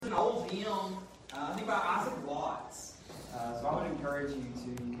hymn, I think by Isaac Watts. So I would encourage you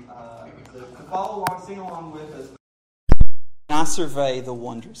to follow along, sing along with us. I survey the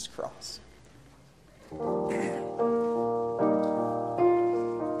wondrous cross.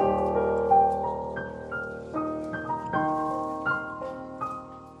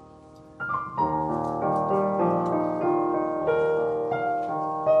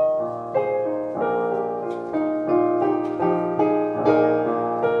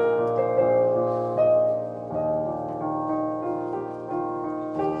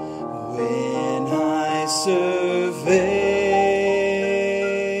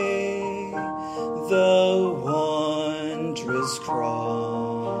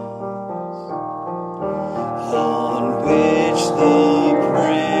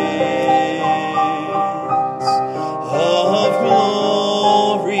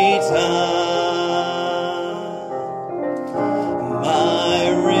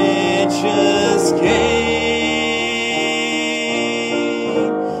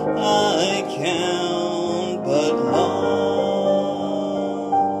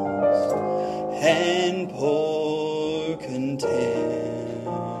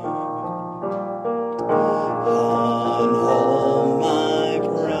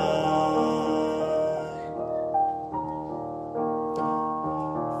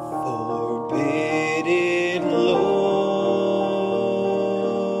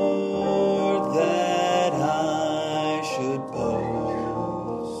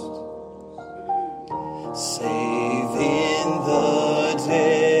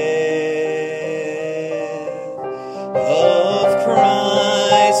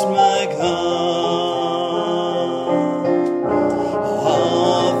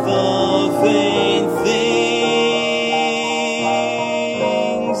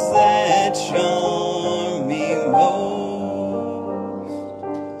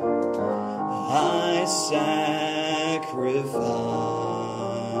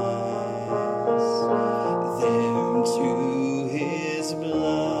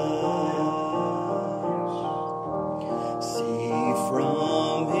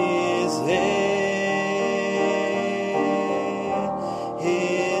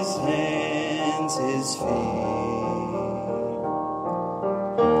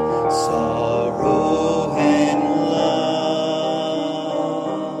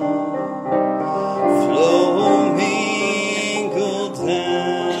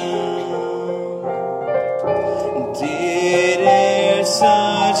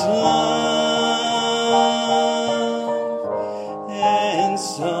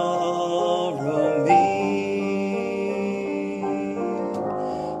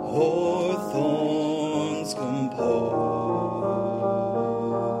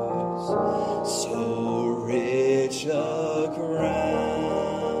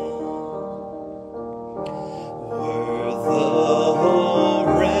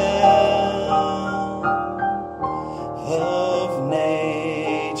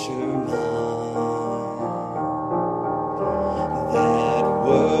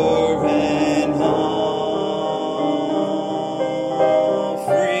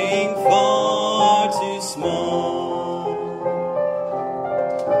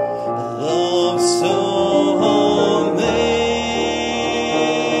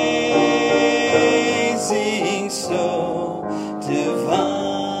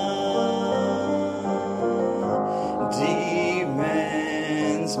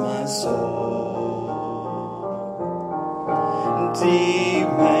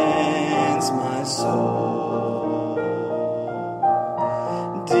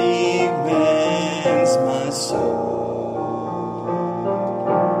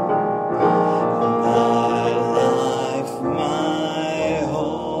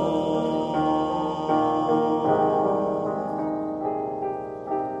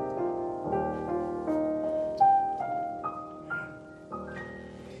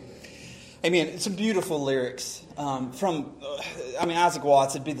 Amen. Some beautiful lyrics from Isaac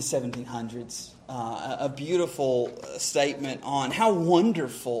Watts. It'd be the 1700s. A beautiful statement on how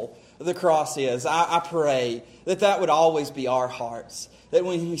wonderful the cross is. I pray that would always be our hearts. That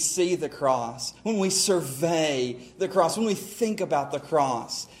when we see the cross, when we survey the cross, when we think about the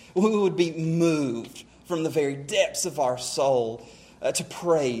cross, we would be moved from the very depths of our soul to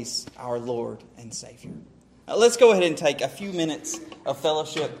praise our Lord and Savior. Let's go ahead and take a few minutes of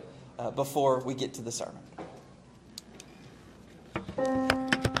fellowship before we get to the sermon.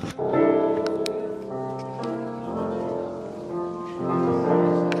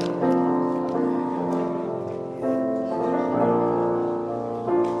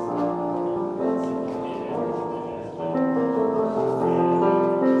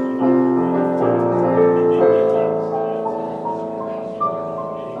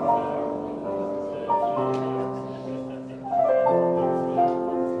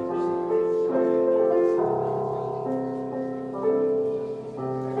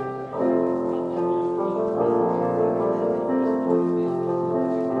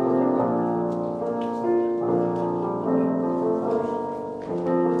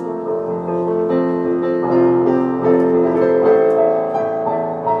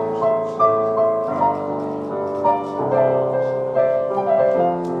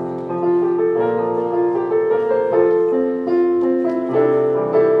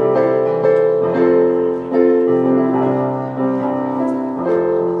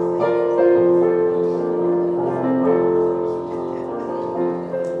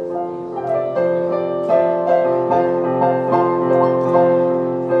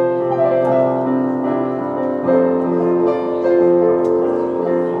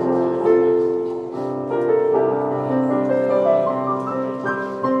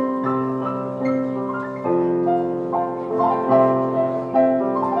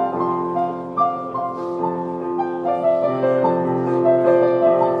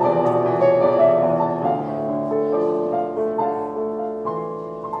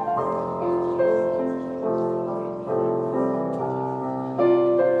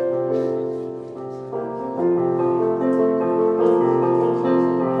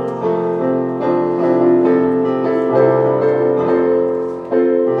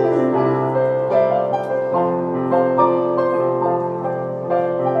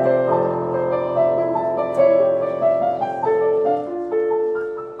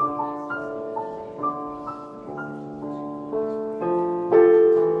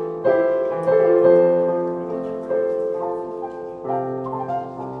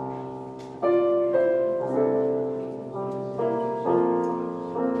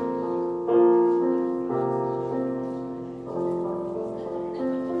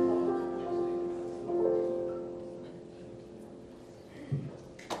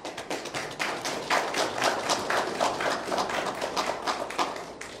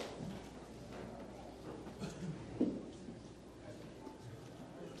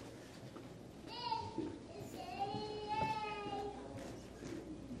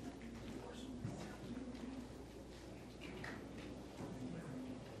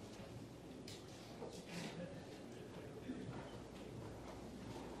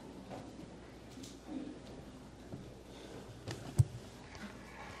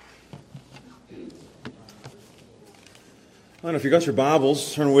 Well, if you got your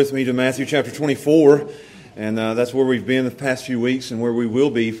Bibles, turn with me to Matthew chapter 24, and that's where we've been the past few weeks and where we will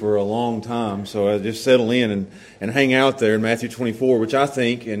be for a long time. So just settle in and hang out there in Matthew 24, which I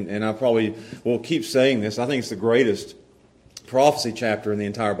think, and I probably will keep saying this, I think it's the greatest prophecy chapter in the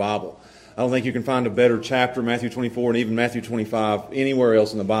entire Bible. I don't think you can find a better chapter, Matthew 24 and even Matthew 25, anywhere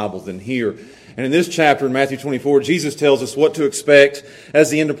else in the Bible than here. And in this chapter, in Matthew 24, Jesus tells us what to expect as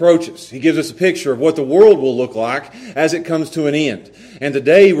the end approaches. He gives us a picture of what the world will look like as it comes to an end. And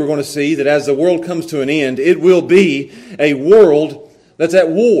today we're going to see that as the world comes to an end, it will be a world that's at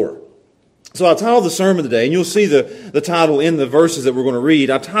war. So I titled the sermon today, and you'll see the title in the verses that we're going to read.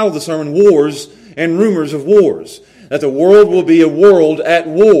 I titled the sermon, Wars and Rumors of Wars. That the world will be a world at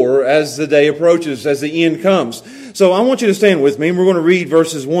war as the day approaches, as the end comes. So I want you to stand with me, and we're going to read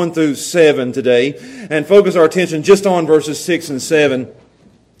verses 1 through 7 today, and focus our attention just on verses 6 and 7.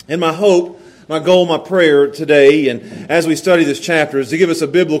 And my hope, my goal, my prayer today, and as we study this chapter, is to give us a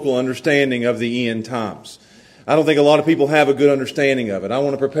biblical understanding of the end times. I don't think a lot of people have a good understanding of it. I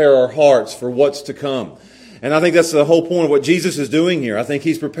want to prepare our hearts for what's to come. And I think that's the whole point of what Jesus is doing here. I think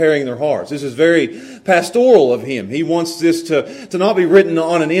He's preparing their hearts. This is very pastoral of Him. He wants this to not be written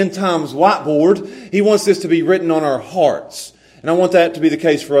on an end times whiteboard. He wants this to be written on our hearts. And I want that to be the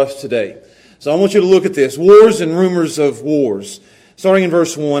case for us today. So I want you to look at this. Wars and rumors of wars. Starting in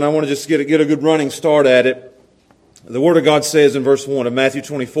verse 1, I want to just get a good running start at it. The Word of God says in verse 1 of Matthew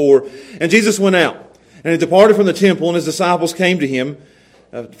 24, "And Jesus went out, and He departed from the temple, and His disciples came to Him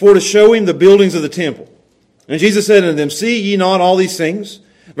for to show Him the buildings of the temple. And Jesus said unto them, See ye not all these things?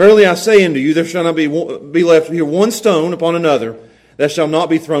 Verily I say unto you, there shall not be left here one stone upon another that shall not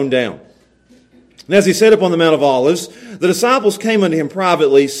be thrown down. And as He sat upon the Mount of Olives, the disciples came unto Him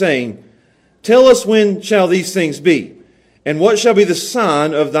privately, saying, Tell us when shall these things be? And what shall be the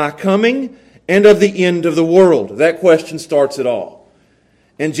sign of thy coming and of the end of the world?" That question starts it all.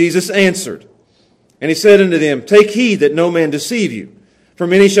 And Jesus answered, and He said unto them, Take heed that no man deceive you. For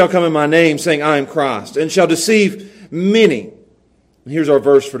many shall come in my name, saying, I am Christ, and shall deceive many. And here's our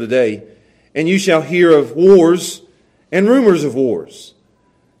verse for today. And you shall hear of wars and rumors of wars.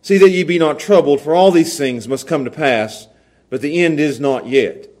 See that ye be not troubled, for all these things must come to pass, but the end is not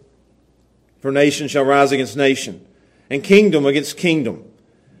yet. For nation shall rise against nation, and kingdom against kingdom.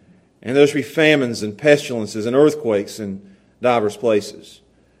 And there shall be famines and pestilences and earthquakes in divers places.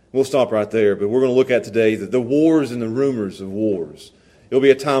 We'll stop right there, but we're going to look at today the wars and the rumors of wars. It'll be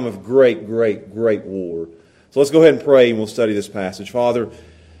a time of great, great, great war. So let's go ahead and pray and we'll study this passage. Father,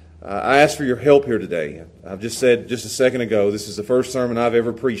 I ask for your help here today. I've just said just a second ago, this is the first sermon I've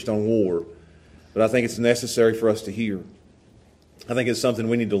ever preached on war. But I think it's necessary for us to hear. I think it's something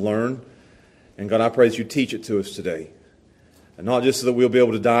we need to learn. And God, I pray that you teach it to us today. And not just so that we'll be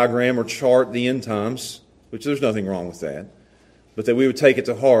able to diagram or chart the end times, which there's nothing wrong with that, but that we would take it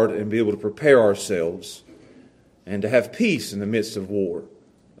to heart and be able to prepare ourselves and to have peace in the midst of war,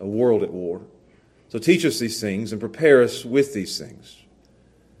 a world at war. So teach us these things and prepare us with these things.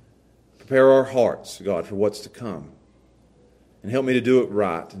 Prepare our hearts, God, for what's to come. And help me to do it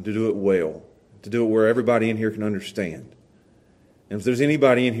right and to do it well, to do it where everybody in here can understand. And if there's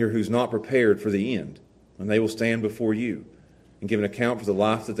anybody in here who's not prepared for the end, then they will stand before you and give an account for the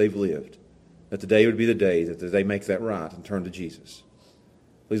life that they've lived, that today would be the day that they make that right and turn to Jesus.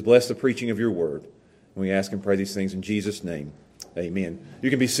 Please bless the preaching of your word. And we ask and pray these things in Jesus' name. Amen. You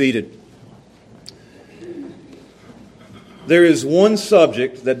can be seated. There is one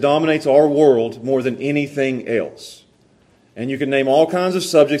subject that dominates our world more than anything else. And you can name all kinds of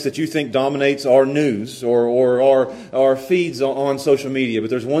subjects that you think dominates our news or our feeds on social media. But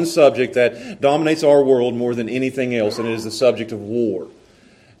there's one subject that dominates our world more than anything else, and it is the subject of war.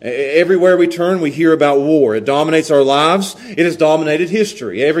 Everywhere we turn, we hear about war. It dominates our lives. It has dominated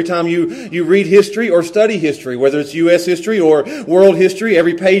history. Every time you read history or study history, whether it's U.S. history or world history,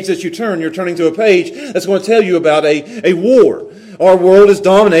 every page that you turn, you're turning to a page that's going to tell you about a war. Our world is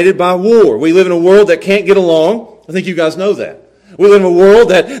dominated by war. We live in a world that can't get along. I think you guys know that. We live in a world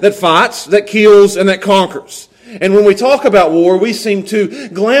that fights, that kills, and that conquers. And when we talk about war, we seem to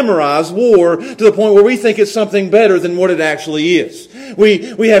glamorize war to the point where we think it's something better than what it actually is.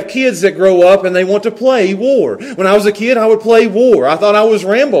 We have kids that grow up and they want to play war. When I was a kid, I would play war. I thought I was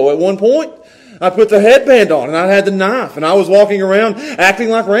Rambo at one point. I put the headband on and I had the knife and I was walking around acting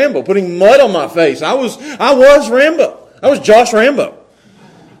like Rambo, putting mud on my face. I was Rambo. I was Josh Rambo.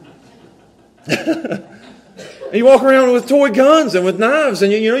 And you walk around with toy guns and with knives,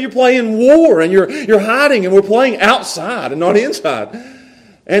 and you're playing war, and you're hiding, and we're playing outside and not inside.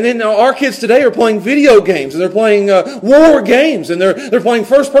 And then our kids today are playing video games, and they're playing war games, and they're playing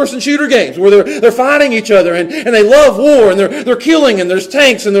first-person shooter games where they're fighting each other, and they love war, and they're killing, and there's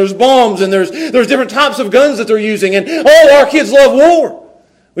tanks, and there's bombs, and there's different types of guns that they're using, and all our kids love war.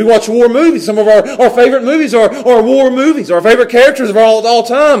 We watch war movies. Some of our favorite movies are war movies. Our favorite characters of all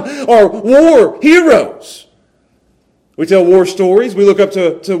time are war heroes. We tell war stories. We look up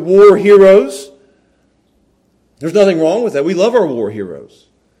to war heroes. There's nothing wrong with that. We love our war heroes.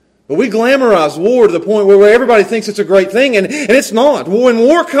 But we glamorize war to the point where everybody thinks it's a great thing, and it's not. When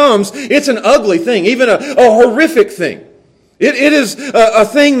war comes, it's an ugly thing, even a horrific thing. It is a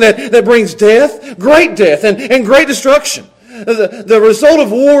thing that brings death, and great destruction. The result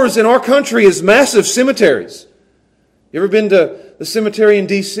of wars in our country is massive cemeteries. You ever been to the cemetery in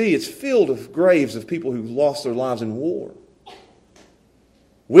D.C.? It's filled with graves of people who lost their lives in war.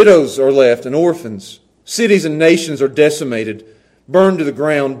 Widows are left and orphans. Cities and nations are decimated, burned to the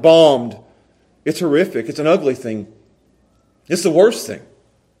ground, bombed. It's horrific. It's an ugly thing. It's the worst thing.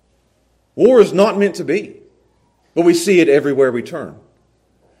 War is not meant to be, but we see it everywhere we turn.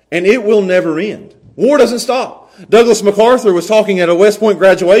 And it will never end. War doesn't stop. Douglas MacArthur was talking at a West Point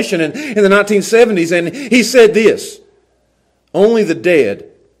graduation in the 1970s, and he said this: "Only the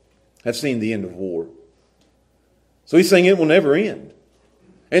dead have seen the end of war." So he's saying it will never end.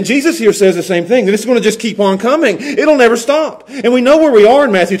 And Jesus here says the same thing, that it's going to just keep on coming. It'll never stop. And we know where we are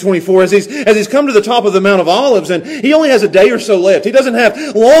in Matthew 24 as he's come to the top of the Mount of Olives, and he only has a day or so left. He doesn't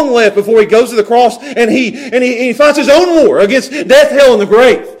have long left before he goes to the cross, and he fights his own war against death, hell, and the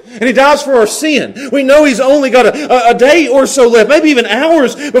grave. And he dies for our sin. We know he's only got a day or so left, maybe even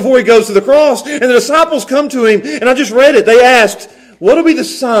hours before he goes to the cross. And the disciples come to him, and I just read it. They asked, "What will be the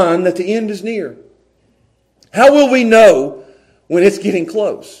sign that the end is near? How will we know when it's getting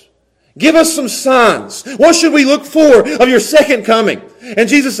close? Give us some signs. What should we look for of your second coming?" And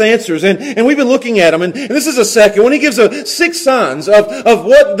Jesus answers, and we've been looking at them, and this is a second one. He gives 6 signs of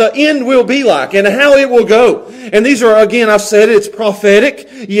what the end will be like and how it will go. And these are, again, I've said it, it's prophetic.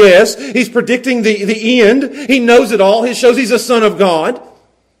 Yes, he's predicting the end. He knows it all. He shows he's a son of God.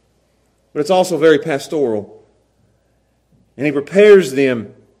 But it's also very pastoral. And he prepares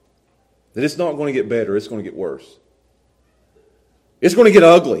them that it's not going to get better, it's going to get worse. It's going to get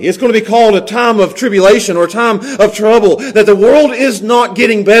ugly. It's going to be called a time of tribulation or a time of trouble. That the world is not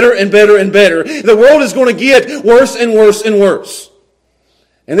getting better and better and better. The world is going to get worse and worse and worse.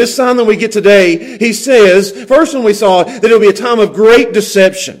 And this sign that we get today, he says, first one we saw, that it'll be a time of great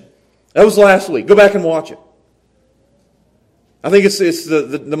deception. That was last week. Go back and watch it. I think it's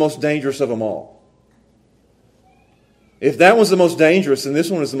the most dangerous of them all. If that one's the most dangerous, then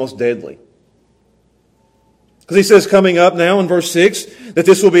this one is the most deadly. Because he says coming up now in verse 6 that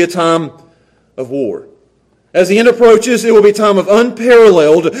this will be a time of war. As the end approaches, it will be a time of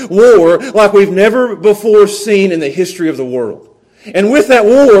unparalleled war like we've never before seen in the history of the world. And with that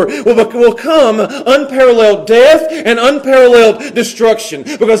war will come unparalleled death and unparalleled destruction,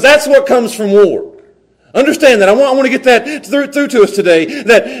 because that's what comes from war. Understand that. I want to get that through to us today,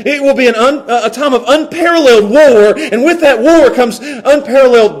 that it will be a time of unparalleled war, and with that war comes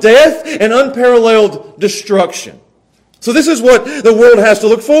unparalleled death and unparalleled destruction. So this is what the world has to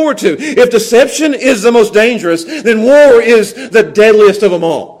look forward to. If deception is the most dangerous, then war is the deadliest of them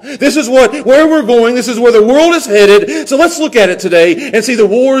all. This is where we're going. This is where the world is headed. So let's look at it today and see the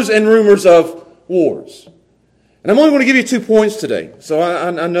wars and rumors of wars. And I'm only going to give you 2 points today. So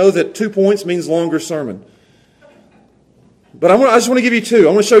I know that 2 points means longer sermon. But I just want to give you 2.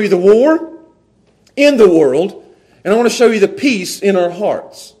 I want to show you the war in the world, and I want to show you the peace in our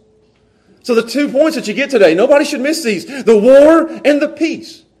hearts. So the 2 points that you get today, nobody should miss these. The war and the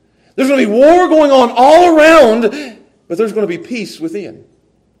peace. There's going to be war going on all around, but there's going to be peace within.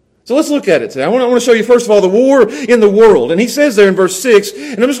 So let's look at it today. I want to show you, first of all, the war in the world. And he says there in verse 6,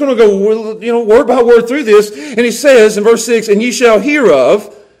 and I'm just going to go word by word through this. And he says in verse 6, "And ye shall hear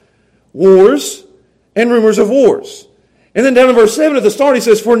of wars and rumors of wars." And then down in verse 7 at the start, he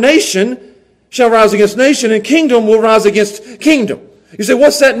says, "For nation shall rise against nation, and kingdom will rise against kingdom." You say,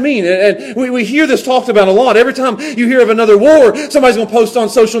 what's that mean? And we hear this talked about a lot. Every time you hear of another war, somebody's going to post on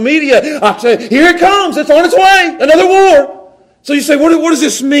social media, I say, "Here it comes, it's on its way, another war." So you say, what does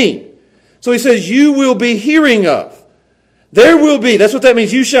this mean? So he says, you will be hearing of. There will be, that's what that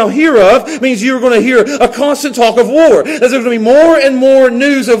means. You shall hear of, means you're going to hear a constant talk of war. That there's going to be more and more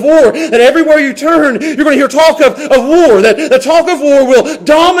news of war. That everywhere you turn, you're going to hear talk of war. That the talk of war will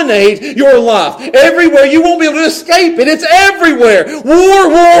dominate your life. Everywhere, you won't be able to escape it. It's everywhere. War,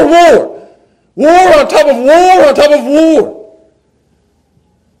 war, war. War on top of war on top of war.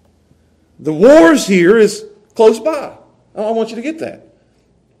 The wars here is close by. I want you to get that.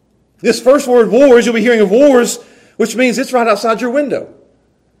 This first word, wars, you'll be hearing of wars, which means it's right outside your window.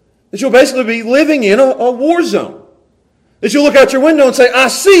 That you'll basically be living in a war zone. That you'll look out your window and say, I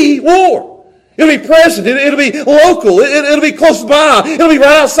see war. It'll be present. It'll be local. It'll be close by. It'll be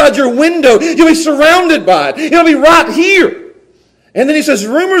right outside your window. You'll be surrounded by it. It'll be right here. And then he says,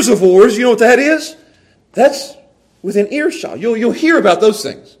 rumors of wars, you know what that is? That's within earshot. You'll hear about those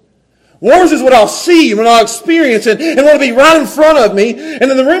things. Wars is what I'll see, what I'll experience, and what'll be right in front of me. And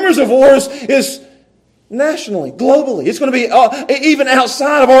then the rumors of wars is nationally, globally. It's going to be even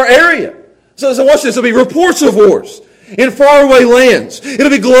outside of our area. So watch this. There'll be reports of wars in faraway lands. It'll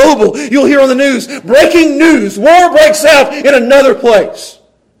be global. You'll hear on the news, breaking news, war breaks out in another place.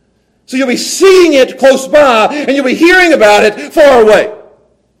 So you'll be seeing it close by, and you'll be hearing about it far away.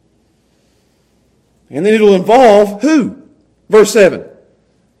 And then it'll involve who? Verse 7.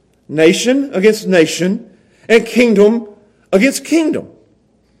 Nation against nation, and kingdom against kingdom.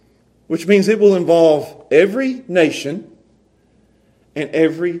 Which means it will involve every nation and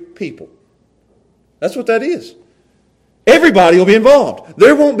every people. That's what that is. Everybody will be involved.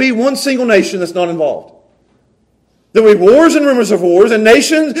 There won't be one single nation that's not involved. There will be wars and rumors of wars, and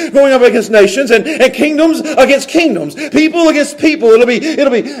nations going up against nations, and kingdoms against kingdoms, people against people. It'll be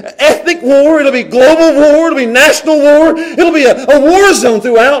ethnic war, it'll be global war, it'll be national war, it'll be a war zone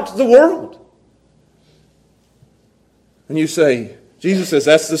throughout the world. And you say, Jesus says,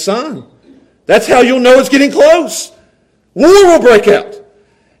 that's the sign. That's how you'll know it's getting close. War will break out.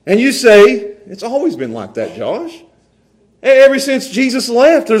 And you say, it's always been like that, Josh. Ever since Jesus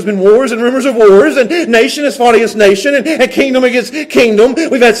left, there's been wars and rumors of wars, and nation has fought against nation, and kingdom against kingdom.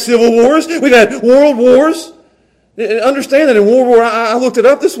 We've had civil wars. We've had world wars. Understand that in World War, I looked it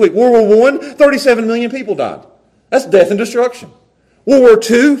up this week, World War I, 37 million people died. That's death and destruction. World War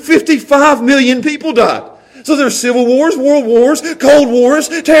II, 55 million people died. So there's civil wars, world wars, cold wars,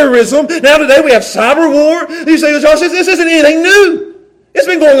 terrorism. Now today we have cyber war. You say, Josh, this isn't anything new. It's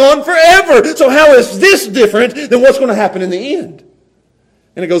been going on forever. So how is this different than what's going to happen in the end?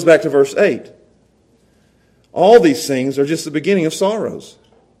 And it goes back to verse 8. All these things are just the beginning of sorrows.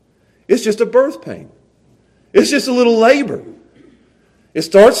 It's just a birth pain. It's just a little labor. It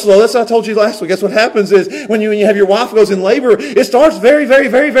starts slow. That's what I told you last week. That's what happens is when you have your wife goes in labor, it starts very, very,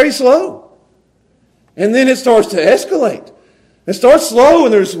 very, very slow. And then it starts to escalate. It starts slow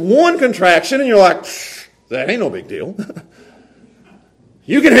and there's one contraction and you're like, that ain't no big deal.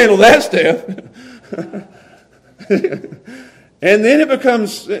 You can handle that, Steph. And then it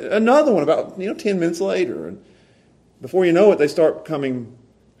becomes another one about 10 minutes later. And before you know it, they start becoming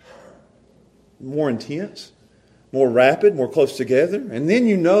more intense, more rapid, more close together. And then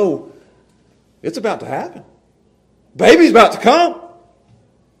you know it's about to happen. Baby's about to come.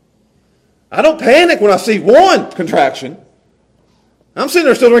 I don't panic when I see one contraction. I'm sitting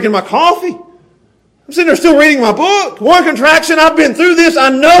there still drinking my coffee. I'm sitting there still reading my book. One contraction, I've been through this. I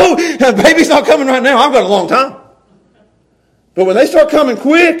know baby's not coming right now. I've got a long time. But when they start coming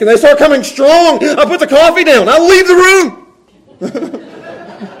quick and they start coming strong, I put the coffee down. I leave the room.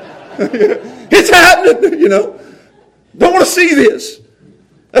 It's happening, Don't want to see this.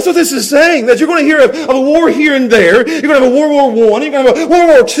 That's what this is saying, that you're going to hear of a war here and there. You're going to have a World War I, you're going to have a World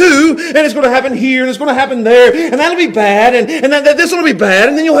War II, and it's going to happen here, and it's going to happen there, and that'll be bad, and this will be bad,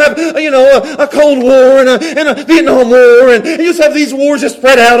 and then you'll have, a Cold War and a Vietnam War, and you just have these wars just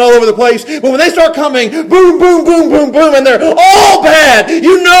spread out all over the place. But when they start coming, boom, boom, boom, boom, boom, and they're all bad,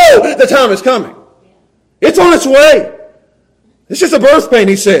 you know the time is coming. It's on its way. It's just a birth pain,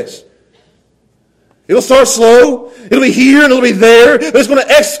 he says. It'll start slow. It'll be here and it'll be there. But it's going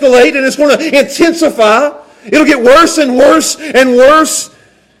to escalate and it's going to intensify. It'll get worse and worse and worse.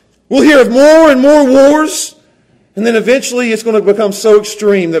 We'll hear of more and more wars. And then eventually it's going to become so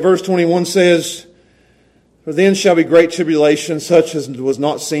extreme that verse 21 says, "For then shall be great tribulation, such as was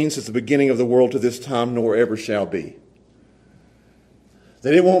not seen since the beginning of the world to this time, nor ever shall be."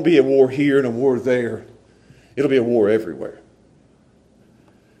 That it won't be a war here and a war there. It'll be a war everywhere.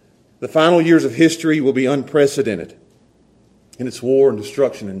 The final years of history will be unprecedented in its war and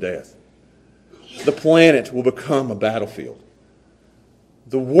destruction and death. The planet will become a battlefield.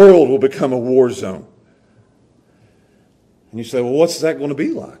 The world will become a war zone. And you say, well, what's that going to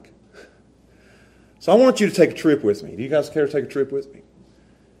be like? So I want you to take a trip with me. Do you guys care to take a trip with me?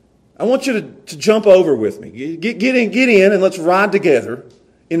 I want you to jump over with me. Get in and let's ride together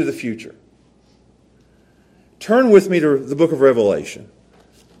into the future. Turn with me to the book of Revelation.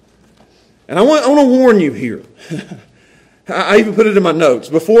 And I want to warn you here. I even put it in my notes.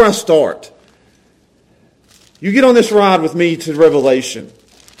 Before I start, you get on this ride with me to Revelation,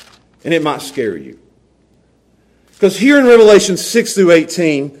 and it might scare you. Because here in Revelation 6 through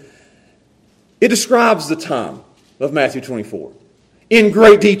 18, It describes the time of Matthew 24 in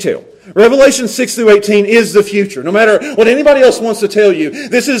great detail. Revelation 6 through 18 is the future. No matter what anybody else wants to tell you,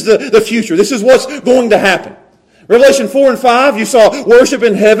 this is the future. This is what's going to happen. Revelation 4 and 5, you saw worship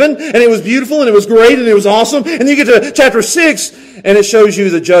in heaven, and it was beautiful, and it was great, and it was awesome. And then you get to chapter 6, and it shows you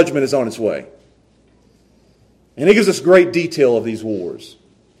the judgment is on its way. And it gives us great detail of these wars.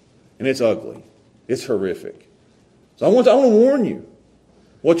 And it's ugly. It's horrific. So I want to warn you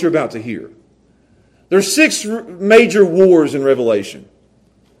what you're about to hear. There's 6 major wars in Revelation.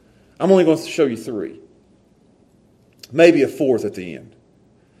 I'm only going to show you 3. Maybe a 4th at the end.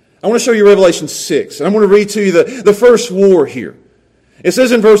 I want to show you Revelation 6. And I'm going to read to you the first war here. It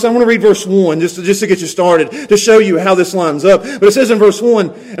says in I want to read verse 1 just to get you started, to show you how this lines up. But it says in verse 1,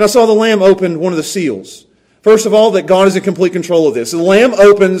 and I saw the Lamb open one of the seals. First of all, that God is in complete control of this. The Lamb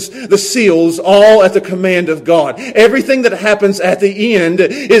opens the seals all at the command of God. Everything that happens at the end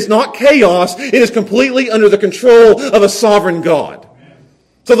is not chaos. It is completely under the control of a sovereign God.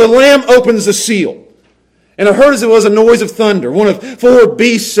 So the Lamb opens the seal. And I heard as it was a noise of thunder, one of 4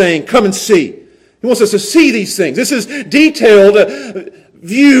 beasts saying, "Come and see." He wants us to see these things. This is detailed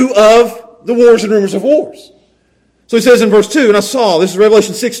view of the wars and rumors of wars. So he says in verse 2, and I saw, this is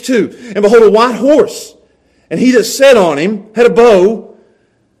Revelation 6:2, and behold a white horse, and he that sat on him had a bow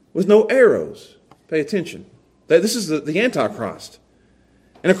with no arrows. Pay attention. This is the Antichrist.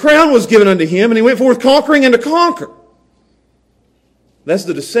 And a crown was given unto him, and he went forth conquering and to conquer. That's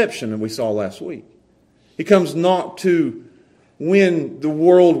the deception that we saw last week. He comes not to win the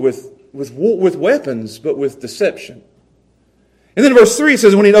world with weapons, but with deception. And then in verse 3 it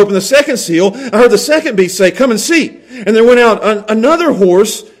says, when he opened the second seal, I heard the second beast say, "Come and see." And there went out another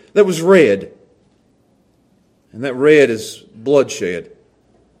horse that was red. And that red is bloodshed.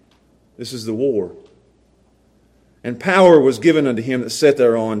 This is the war. And power was given unto him that sat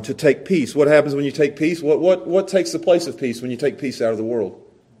thereon to take peace. What happens when you take peace? What takes the place of peace when you take peace out of the world?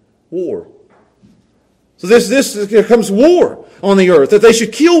 War. So this comes war on the earth, that they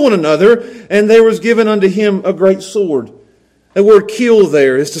should kill one another, and there was given unto him a great sword. The word "kill"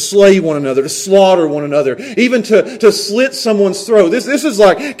 there is to slay one another, to slaughter one another, even to slit someone's throat. This is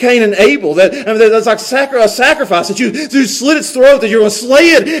like Cain and Abel. That's like a sacrifice that you slit its throat, that you're going to slay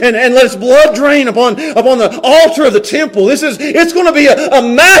it and let its blood drain upon the altar of the temple. It's going to be a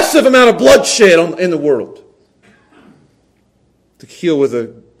massive amount of bloodshed in the world. To kill with a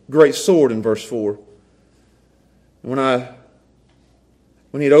great sword in verse 4. When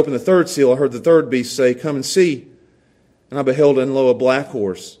he had opened the third seal, I heard the third beast say, "Come and see." And I beheld, and lo, a black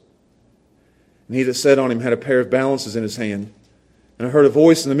horse. And he that sat on him had a pair of balances in his hand. And I heard a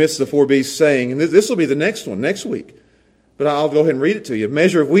voice in the midst of the 4 beasts saying, and this will be the next one, next week. But I'll go ahead and read it to you. "A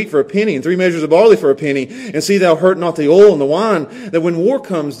measure of wheat for a penny, and 3 measures of barley for a penny. And see thou hurt not the oil and the wine, that when war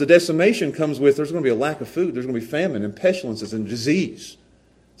comes, the decimation comes with, there's going to be a lack of food. There's going to be famine and pestilences and disease.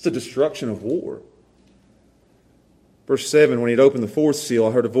 It's the destruction of war. Verse 7, when he had opened the 4th seal,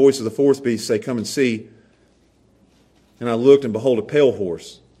 I heard a voice of the 4th beast say, "Come and see." And I looked, and behold, a pale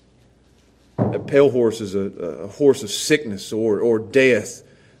horse. A pale horse is a horse of sickness or death.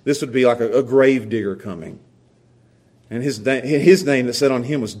 This would be like a grave digger coming. And his name that sat on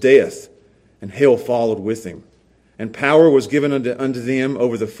him was Death, and hell followed with him. And power was given unto them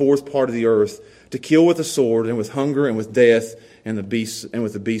over the 4th part of the earth, to kill with the sword, and with hunger, and with death, and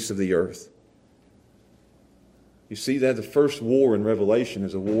with the beasts of the earth. You see that the first war in Revelation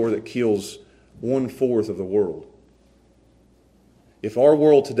is a war that kills 1/4 of the world. If our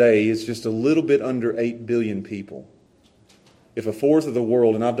world today is just a little bit under 8 billion people, if 1/4 of the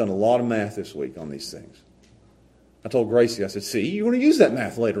world, and I've done a lot of math this week on these things. I told Gracie, I said, "See, you're going to use that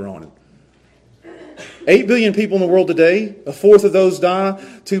math later on." 8 billion people in the world today, 1/4 of those die,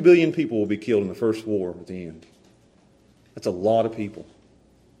 2 billion people will be killed in the first war at the end. That's a lot of people.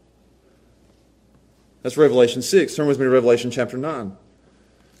 That's Revelation 6. Turn with me to Revelation chapter 9.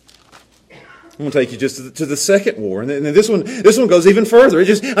 I'm going to take you just to the second war. And this one goes even further.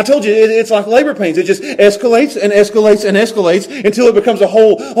 I told you, it's like labor pains. It just escalates and escalates and escalates until it becomes a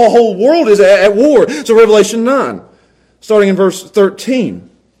whole world is at war. So Revelation 9, starting in verse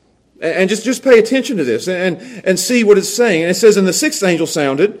 13. And just pay attention to this and see what it's saying. And it says, "And the 6th angel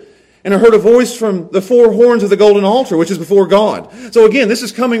sounded, and I heard a voice from the 4 horns of the golden altar, which is before God." So again, this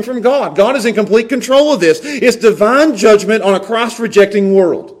is coming from God. God is in complete control of this. It's divine judgment on a Christ-rejecting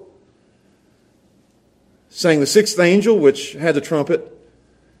world. Saying, "The 6th angel, which had the trumpet,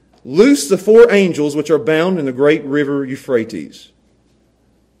 loosed the 4 angels which are bound in the great river Euphrates."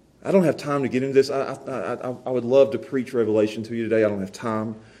 I don't have time to get into this. I would love to preach Revelation to you today. I don't have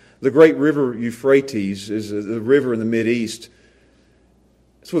time. The great river Euphrates is the river in the Mideast.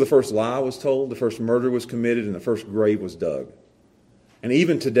 That's where the first lie was told, the first murder was committed, and the first grave was dug. And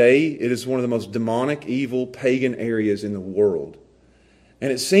even today, it is one of the most demonic, evil, pagan areas in the world.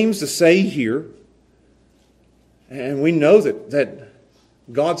 And it seems to say here, and we know that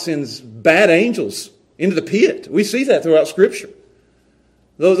God sends bad angels into the pit. We see that throughout Scripture.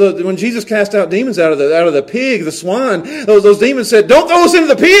 When Jesus cast out demons out of the pig, the swine, those demons said, "Don't throw us into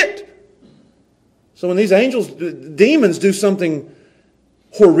the pit." So when these demons do something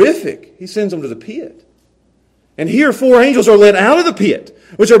horrific, he sends them to the pit. And here 4 angels are led out of the pit,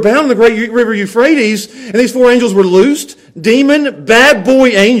 which are bound in the great river Euphrates, and these 4 angels were loosed, demon, bad boy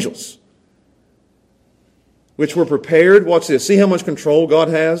angels, which were prepared, watch this, see how much control God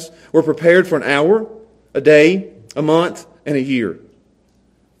has, were prepared for an hour, a day, a month, and a year,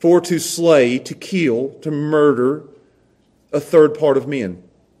 for to slay, to kill, to murder a third part of men.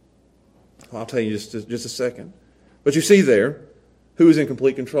 I'll tell you just a second. But you see there, who is in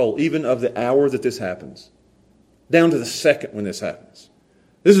complete control, even of the hour that this happens, down to the second when this happens.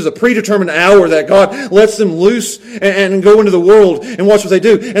 This is a predetermined hour that God lets them loose and go into the world, and watch what they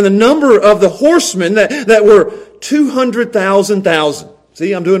do. And the number of the horsemen that were 200,000.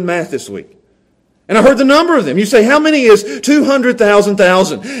 See, I'm doing math this week. And I heard the number of them. You say, how many is 200,000?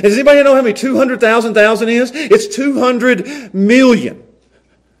 Does anybody know how many 200,000 is? It's 200 million.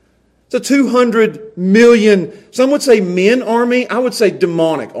 It's a 200 million, some would say men army, I would say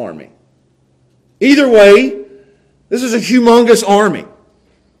demonic army. Either way, this is a humongous army.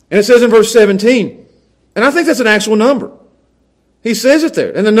 And it says in verse 17, and I think that's an actual number. He says it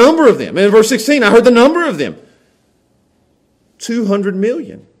there, and the number of them. And in verse 16, I heard the number of them. 200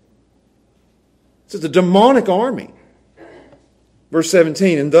 million. It's a demonic army. Verse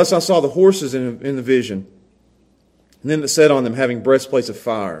 17, and thus I saw the horses in the vision. And then it said on them, having breastplates of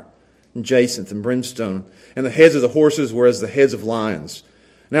fire, and jacinth, and brimstone. And the heads of the horses were as the heads of lions.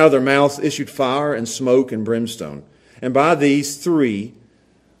 And out of their mouths issued fire, and smoke, and brimstone. And by these 3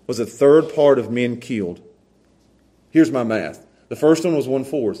 was a third part of men killed. Here's my math. The first one was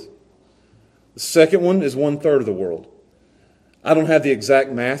 1/4. The second one is 1/3 of the world. I don't have the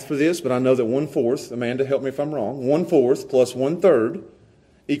exact math for this, but I know that 1/4, Amanda, help me if I'm wrong, 1/4 plus 1/3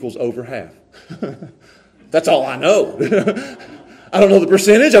 equals over half. That's all I know. I don't know the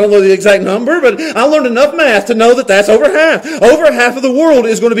percentage, I don't know the exact number, but I learned enough math to know that that's over half. Over half of the world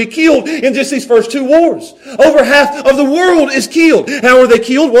is going to be killed in just these first 2 wars. Over half of the world is killed. How are they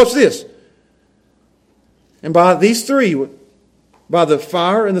killed? Watch this. And by these 3, by the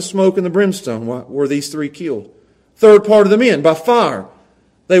fire and the smoke and the brimstone, were these 3 killed. Third part of the men, by fire,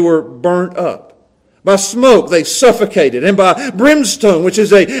 they were burnt up. By smoke, they suffocated. And by brimstone, which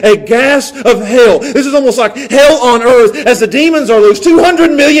is a gas of hell. This is almost like hell on earth as the demons are loose.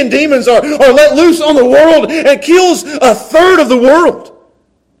 200 million demons are let loose on the world and kills a third of the world.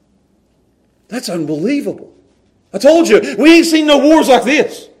 That's unbelievable. I told you, we ain't seen no wars like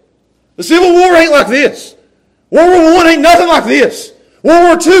this. The Civil War ain't like this. World War I ain't nothing like this. World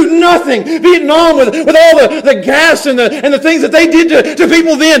War II, nothing. Vietnam with all the gas and the things that they did to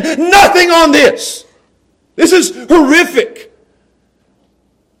people then, nothing on this. This is horrific.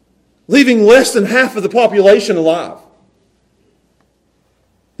 Leaving less than half of the population alive.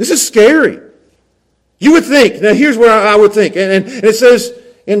 This is scary. You would think, now here's what I would think, and it says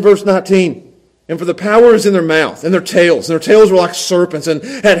in verse 19, and for the power is in their mouth, and their tails were like serpents, and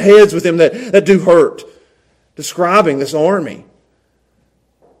had heads with them that do hurt. Describing this army.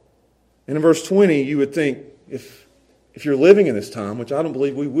 And in verse 20, you would think, if you're living in this time, which I don't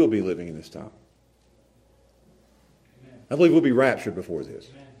believe we will be living in this time, I believe we'll be raptured before this.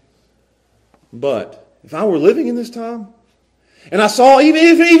 But if I were living in this time, and I saw, even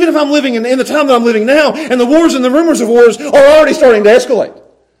if I'm living in the time that I'm living now, and the wars and the rumors of wars are already starting to escalate.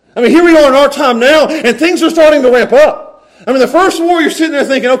 I mean, here we are in our time now, and things are starting to ramp up. I mean, the first war, you're sitting there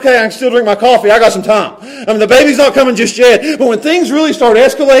thinking, okay, I can still drink my coffee. I got some time. I mean, the baby's not coming just yet. But when things really start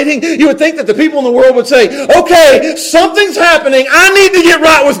escalating, you would think that the people in the world would say, okay, something's happening. I need to get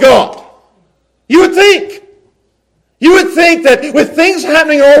right with God. You would think. You would think that with things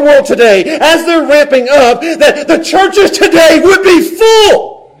happening in our world today, as they're ramping up, that the churches today would be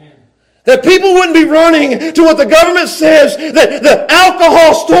full. That people wouldn't be running to what the government says that the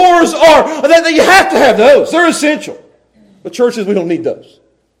alcohol stores are, that you have to have those. They're essential. But churches, we don't need those.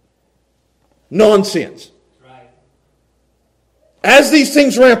 Nonsense. Right. As these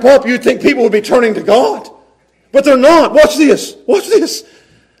things ramp up, you'd think people would be turning to God. But they're not. Watch this. Watch this.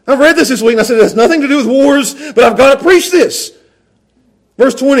 I read this week and I said, it has nothing to do with wars, but I've got to preach this.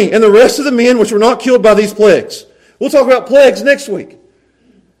 Verse 20, and the rest of the men which were not killed by these plagues. We'll talk about plagues next week.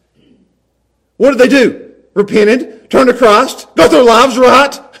 What did they do? repented, turned to Christ, got their lives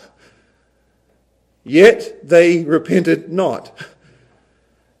right. Yet they repented not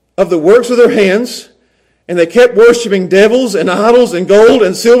of the works of their hands, and they kept worshiping devils and idols and gold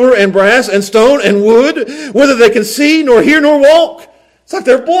and silver and brass and stone and wood, whether they can see nor hear nor walk. It's like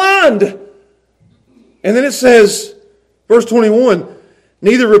they're blind. And then it says, verse 21,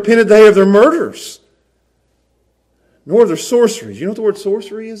 neither repented they of their murders, nor of their sorceries. You know what the word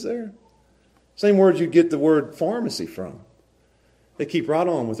sorcery is there? Same word you get the word pharmacy from. They keep right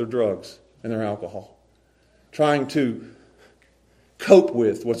on with their drugs and their alcohol, trying to cope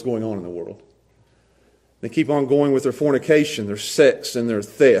with what's going on in the world. They keep on going with their fornication, their sex, and their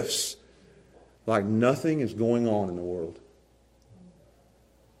thefts, like nothing is going on in the world.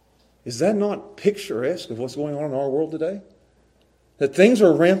 Is that not picturesque of what's going on in our world today? That things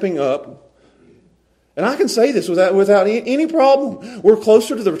are ramping up. And I can say this without any problem. We're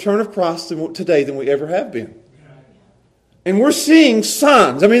closer to the return of Christ today than we ever have been. And we're seeing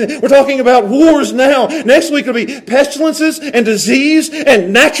signs. I mean, we're talking about wars now. Next week it'll be pestilences and disease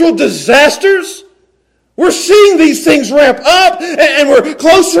and natural disasters. We're seeing these things ramp up, and we're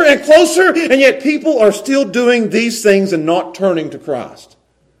closer and closer, and yet people are still doing these things and not turning to Christ.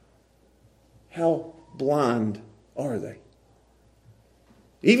 How blind are they?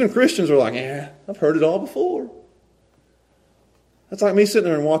 Even Christians are like, I've heard it all before. That's like me sitting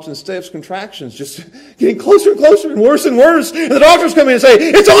there and watching Steph's contractions just getting closer and closer and worse, and the doctors come in and say,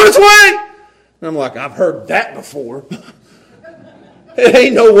 it's on its way! And I'm like, I've heard that before. It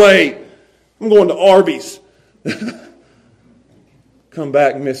ain't no way. I'm going to Arby's. Come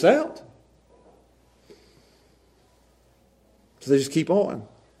back and miss out. So they just keep on.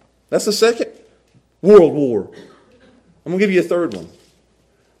 That's the second world war. I'm going to give you a third one.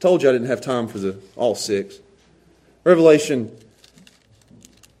 Told you I didn't have time for all six. Revelation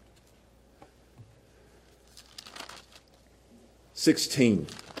 16.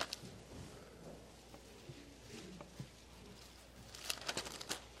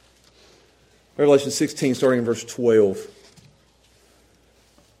 Revelation 16, starting in verse 12.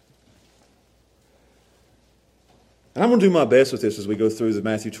 And I'm going to do my best with this as we go through the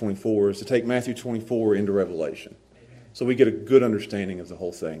Matthew 24, is to take Matthew 24 into Revelation, so we get a good understanding of the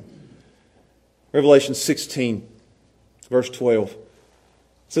whole thing. Revelation 16, verse 12. It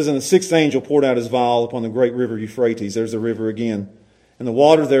says, and the sixth angel poured out his vial upon the great river Euphrates. There's the river again. And the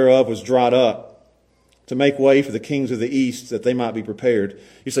water thereof was dried up, to make way for the kings of the east, that they might be prepared.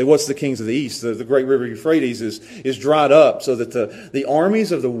 You say, what's the kings of the east? The great river Euphrates is dried up so that the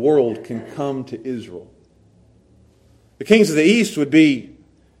armies of the world can come to Israel. The kings of the east would be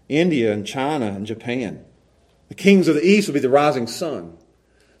India and China and Japan. The kings of the east would be the rising sun.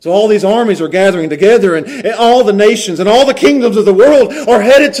 So all these armies are gathering together, and all the nations and all the kingdoms of the world are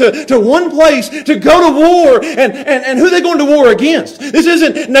headed to one place to go to war. And who are they going to war against? This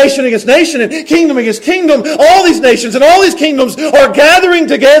isn't nation against nation and kingdom against kingdom. All these nations and all these kingdoms are gathering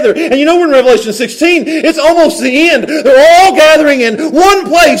together. And you know, we're in Revelation 16. It's almost the end. They're all gathering in one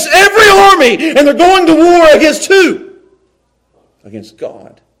place, every army, and they're going to war against who? Against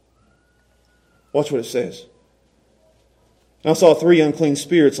God. Watch what it says. And I saw three unclean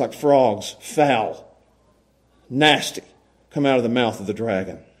spirits like frogs, foul, nasty, come out of the mouth of the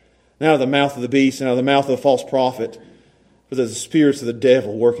dragon, and out of the mouth of the beast, and out of the mouth of the false prophet, for the spirits of the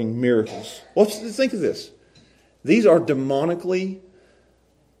devil working miracles. Think of this. These are demonically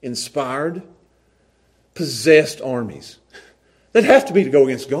inspired, possessed armies that have to be to go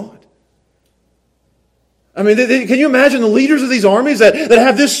against God. I mean, can you imagine the leaders of these armies that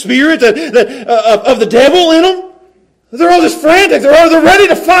have this spirit of the devil in them? They're all just frantic. They're ready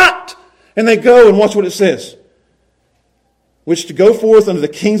to fight. And they go, and watch what it says. Which to go forth unto the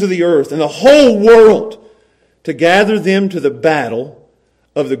kings of the earth and the whole world, to gather them to the battle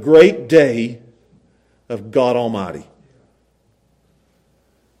of the great day of God Almighty.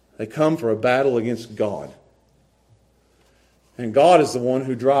 They come for a battle against God. And God is the one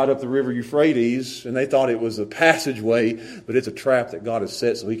who dried up the river Euphrates, and they thought it was a passageway, but it's a trap that God has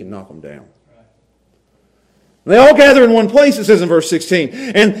set so He can knock them down. They all gather in one place, it says in verse 16.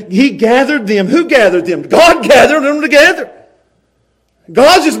 And He gathered them. Who gathered them? God gathered them together.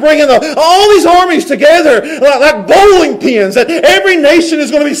 God's just bringing all these armies together like bowling pins, that every nation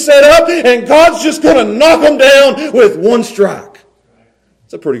is going to be set up, and God's just going to knock them down with one strike.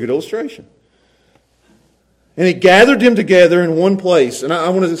 It's a pretty good illustration. And He gathered them together in one place. And I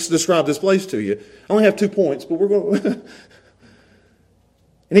want to describe this place to you. I only have 2 points, but we're going to...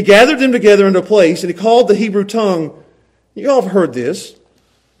 And He gathered them together into a place, and He called the Hebrew tongue, you all have heard this,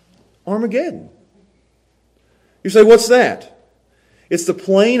 Armageddon. You say, what's that? It's the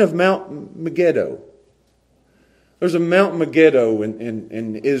plain of Mount Megiddo. There's a Mount Megiddo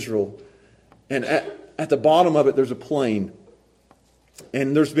in Israel. And at the bottom of it, there's a plain.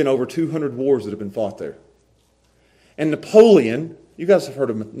 And there's been over 200 wars that have been fought there. And Napoleon, you guys have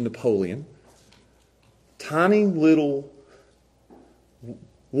heard of Napoleon. Tiny little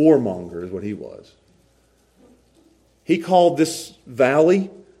warmonger is what he was. He called this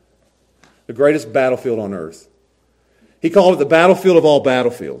valley the greatest battlefield on earth. He called it the battlefield of all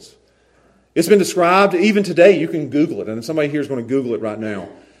battlefields. It's been described, even today, you can Google it, and somebody here is going to Google it right now.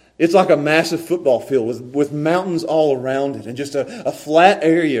 It's like a massive football field with mountains all around it and just a flat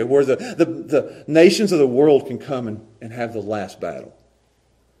area where the nations of the world can come and have the last battle.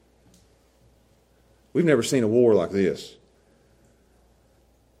 We've never seen a war like this.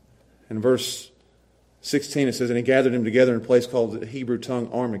 In verse 16 it says, and he gathered them together in a place called the Hebrew tongue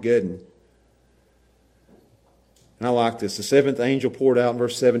Armageddon. And I like this. The seventh angel poured out in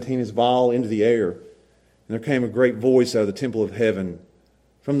verse 17 his vial into the air. And there came a great voice out of the temple of heaven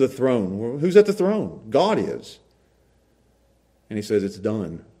from the throne. Who's at the throne? God is. And he says, it's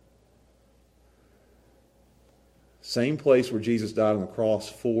done. Same place where Jesus died on the cross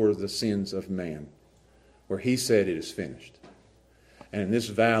for the sins of man. Where he said it is finished. And in this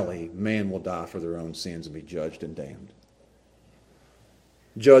valley, man will die for their own sins and be judged and damned.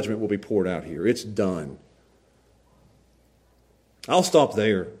 Judgment will be poured out here. It's done. I'll stop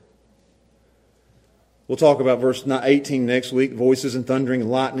there. We'll talk about verse 18 next week. Voices and thundering and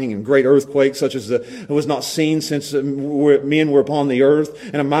lightning and great earthquakes such as it was not seen since men were upon the earth.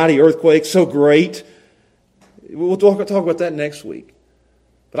 And a mighty earthquake so great. We'll talk about that next week.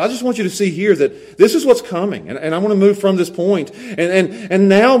 But I just want you to see here that this is what's coming. And I want to move from this point. And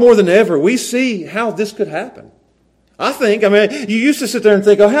now more than ever, we see how this could happen. You used to sit there and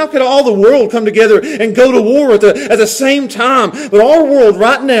think, oh, how could all the world come together and go to war at the same time? But our world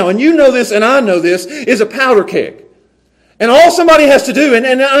right now, and you know this and I know this, is a powder keg. And all somebody has to do, and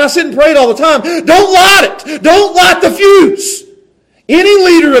I sit and pray it all the time, don't light it. Don't light the fuse. Any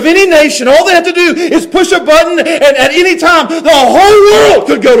leader of any nation, all they have to do is push a button, and at any time, the whole world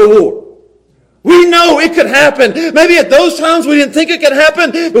could go to war. We know it could happen. Maybe at those times we didn't think it could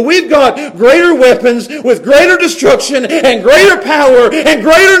happen, but we've got greater weapons with greater destruction and greater power and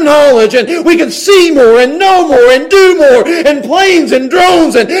greater knowledge, and we can see more and know more and do more, and planes and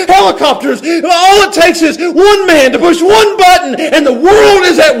drones and helicopters. All it takes is one man to push one button and the world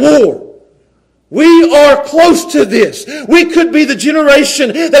is at war. We are close to this. We could be the generation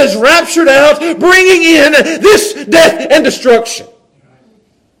that is raptured out, bringing in this death and destruction.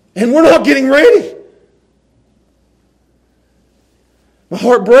 And we're not getting ready. My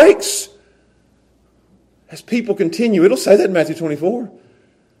heart breaks as people continue. It'll say that in Matthew 24.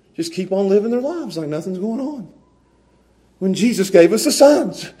 Just keep on living their lives like nothing's going on. When Jesus gave us the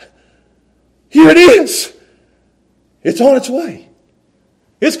signs. Here it is. It's on its way.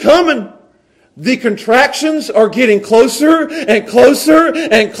 It's coming. The contractions are getting closer and closer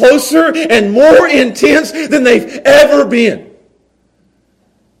and closer and more intense than they've ever been.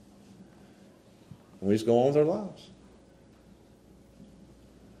 We just go on with our lives.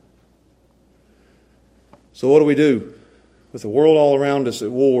 So what do we do? With the world all around us at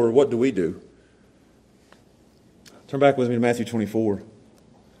war, what do we do? Turn back with me to Matthew 24.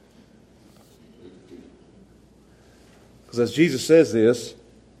 Because as Jesus says this,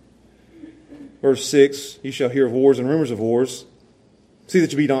 verse 6, you shall hear of wars and rumors of wars. See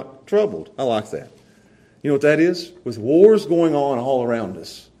that you be not troubled. I like that. You know what that is? With wars going on all around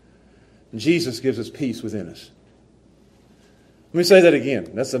us, Jesus gives us peace within us. Let me say that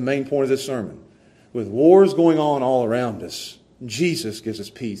again. That's the main point of this sermon. With wars going on all around us, Jesus gives us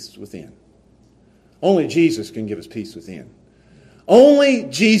peace within. Only Jesus can give us peace within. Only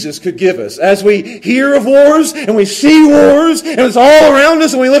Jesus could give us. As we hear of wars and we see wars and it's all around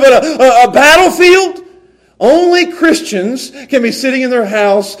us and we live at a battlefield, only Christians can be sitting in their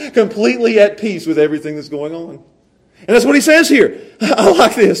house completely at peace with everything that's going on. And that's what he says here. I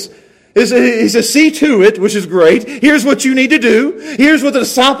like this. He says, see to it, which is great. Here's what you need to do. Here's what the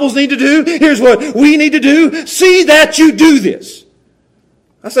disciples need to do. Here's what we need to do. See that you do this.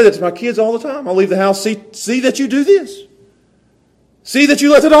 I say that to my kids all the time. I'll leave the house. See that you do this. See that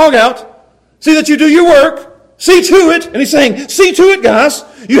you let the dog out. See that you do your work. See to it. And he's saying, see to it, guys.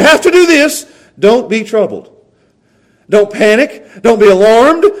 You have to do this. Don't be troubled. Don't panic. Don't be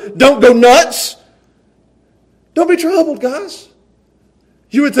alarmed. Don't go nuts. Don't be troubled, guys.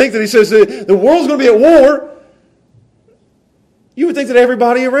 You would think that he says the world's going to be at war. You would think that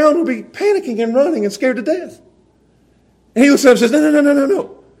everybody around would be panicking and running and scared to death. And he looks up and says,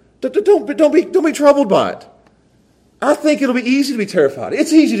 no. Don't be troubled by it. I think it'll be easy to be terrified.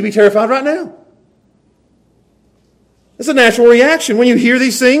 It's easy to be terrified right now. It's a natural reaction. When you hear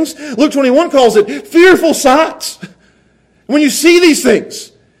these things, Luke 21 calls it fearful sights. When you see these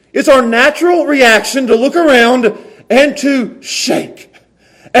things, it's our natural reaction to look around and to shake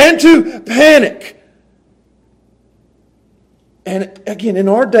and to panic. And again, in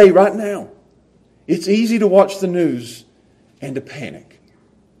our day right now, it's easy to watch the news and to panic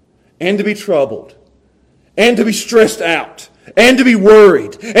and to be troubled and to be stressed out and to be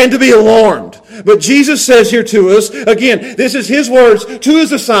worried and to be alarmed. But Jesus says here to us, again, this is His words to His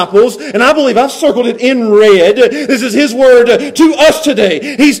disciples, and I believe I've circled it in red. This is His word to us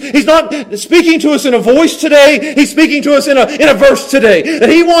today. He's not speaking to us in a voice today. He's speaking to us in a verse today. That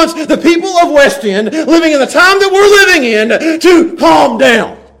He wants the people of West End, living in the time that we're living in, to calm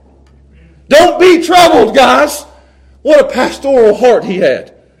down. Don't be troubled, guys. What a pastoral heart he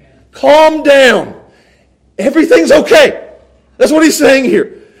had. Calm down. Everything's okay. That's what he's saying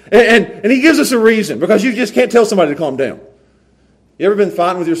here. And he gives us a reason, because you just can't tell somebody to calm down. You ever been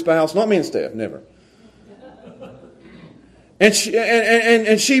fighting with your spouse? Not me and Steph, never. And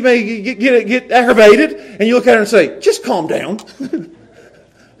she may get aggravated, and you look at her and say, just calm down.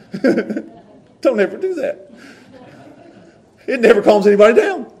 Don't ever do that. It never calms anybody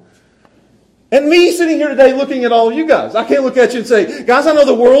down. And me sitting here today looking at all of you guys, I can't look at you and say, guys, I know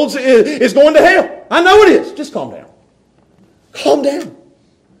the world is going to hell. I know it is. Just calm down. Calm down.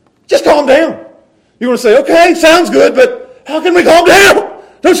 Just calm down. You're going to say, okay, sounds good, but how can we calm down?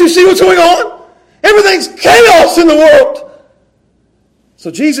 Don't you see what's going on? Everything's chaos in the world.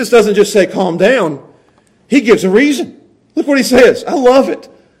 So Jesus doesn't just say calm down. He gives a reason. Look what He says. I love it.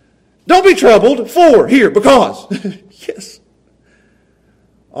 Don't be troubled, because. Yes.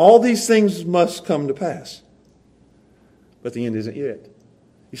 All these things must come to pass. But the end isn't yet.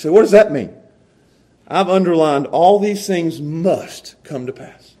 You say, what does that mean? I've underlined all these things must come to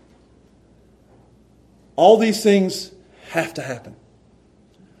pass. All these things have to happen.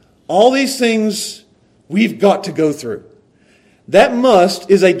 All these things we've got to go through. That must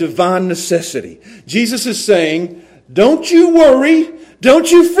is a divine necessity. Jesus is saying, don't you worry,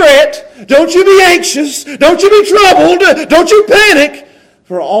 don't you fret, don't you be anxious, don't you be troubled, don't you panic.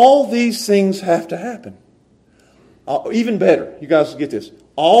 For all these things have to happen. Even better, you guys get this.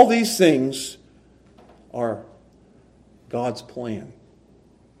 All these things are God's plan.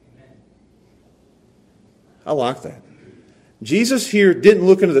 I like that. Jesus here didn't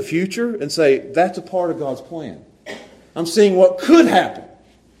look into the future and say, that's a part of God's plan. I'm seeing what could happen.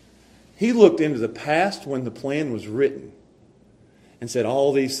 He looked into the past when the plan was written and said,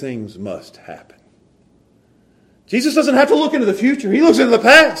 all these things must happen. Jesus doesn't have to look into the future. He looks into the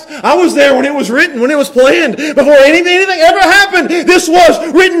past. I was there when it was written, when it was planned. Before anything ever happened, this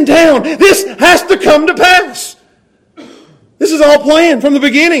was written down. This has to come to pass. This is all planned from the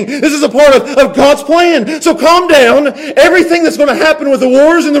beginning. This is a part of God's plan. So calm down. Everything that's going to happen with the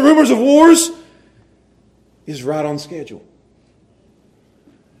wars and the rumors of wars is right on schedule.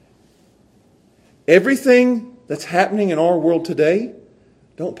 Everything that's happening in our world today,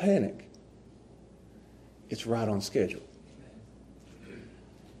 don't panic. It's right on schedule.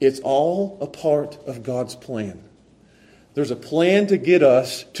 It's all a part of God's plan. There's a plan to get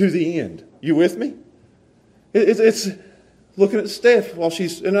us to the end. You with me? It's looking at Steph while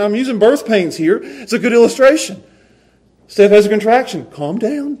and I'm using birth pains here. It's a good illustration. Steph has a contraction. Calm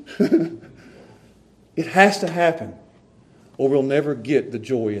down. It has to happen, or we'll never get the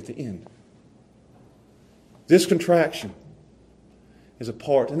joy at the end. This contraction is a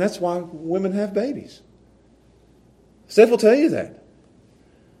part, and that's why women have babies. Steph will tell you that.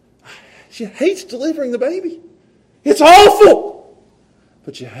 She hates delivering the baby. It's awful.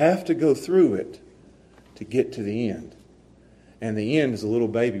 But you have to go through it to get to the end. And the end is a little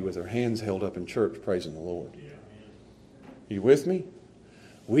baby with her hands held up in church praising the Lord. Are you with me?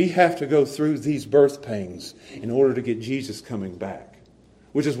 We have to go through these birth pains in order to get Jesus coming back,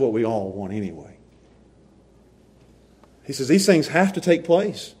 which is what we all want anyway. He says these things have to take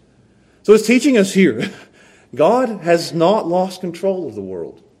place. So it's teaching us here. God has not lost control of the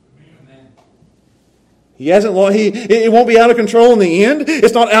world. He hasn't. It won't be out of control in the end.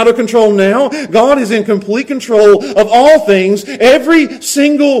 It's not out of control now. God is in complete control of all things. Every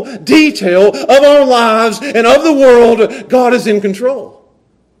single detail of our lives and of the world, God is in control.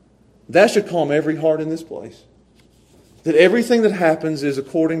 That should calm every heart in this place. That everything that happens is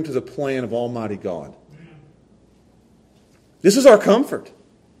according to the plan of Almighty God. This is our comfort.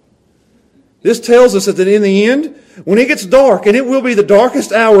 This tells us that in the end, when it gets dark, and it will be the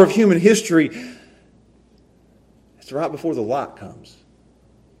darkest hour of human history, it's right before the light comes.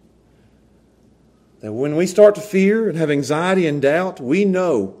 That when we start to fear and have anxiety and doubt, we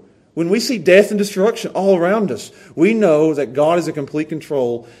know When we see death and destruction all around us, we know that God is in complete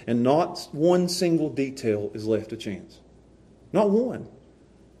control and not one single detail is left to chance. Not one.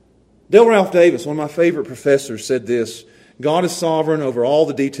 Dale Ralph Davis, one of my favorite professors, said this: God is sovereign over all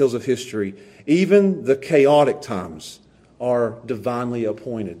the details of history. Even the chaotic times are divinely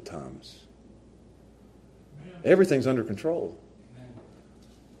appointed times. Everything's under control.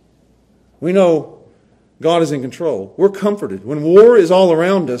 We know God is in control. We're comforted. When war is all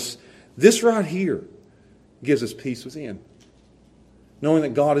around us, this right here gives us peace within, knowing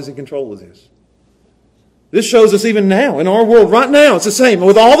that God is in control of this. This shows us even now, in our world, right now, it's the same.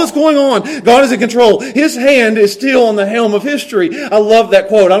 With all that's going on, God is in control. His hand is still on the helm of history. I love that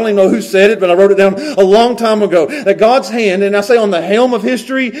quote. I don't even know who said it, but I wrote it down a long time ago. That God's hand, and I say on the helm of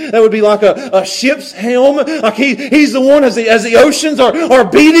history, that would be like a ship's helm. Like He's the one as the oceans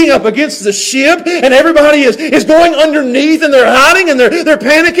are beating up against the ship, and everybody is going underneath, and they're hiding, and they're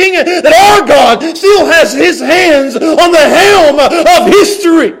panicking, that our God still has His hands on the helm of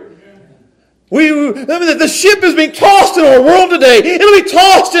history. The ship is being tossed in our world today. It'll be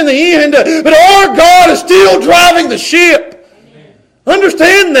tossed in the end, but our God is still driving the ship. Amen.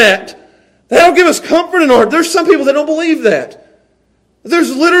 Understand that. That'll give us comfort in our heart. There's some people that don't believe that.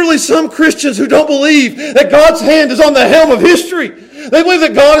 There's literally some Christians who don't believe that God's hand is on the helm of history. They believe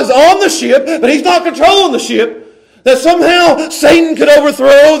that God is on the ship, but He's not controlling the ship. That somehow Satan could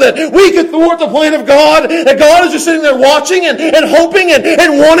overthrow, that we could thwart the plan of God, that God is just sitting there watching and hoping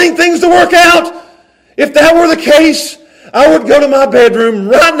and wanting things to work out. If that were the case, I would go to my bedroom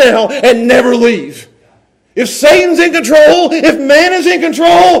right now and never leave. If Satan's in control, if man is in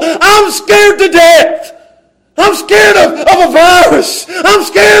control, I'm scared to death. I'm scared of a virus. I'm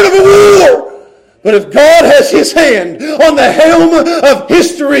scared of a war. But if God has His hand on the helm of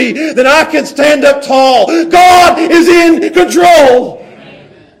history, then I can stand up tall. God is in control.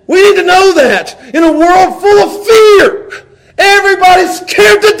 Amen. We need to know that. In a world full of fear, everybody's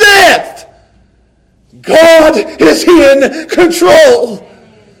scared to death. God is in control.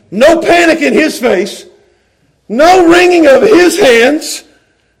 No panic in His face. No wringing of His hands.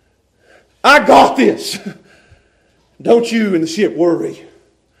 I got this. Don't you in the ship worry.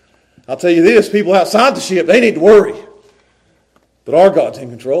 I'll tell you this, people outside the ship, they need to worry. But our God's in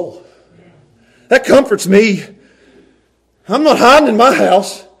control. That comforts me. I'm not hiding in my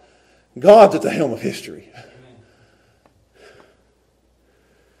house. God's at the helm of history.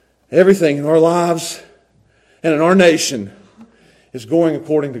 Everything in our lives and in our nation is going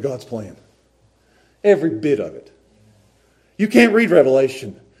according to God's plan. Every bit of it. You can't read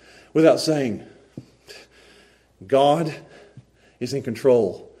Revelation without saying, God is in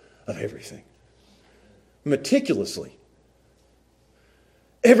control of everything. Meticulously.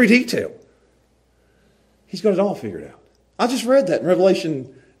 Every detail. He's got it all figured out. I just read that in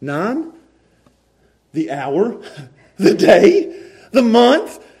Revelation 9. The hour, the day, the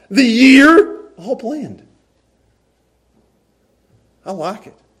month, the year, all planned. I like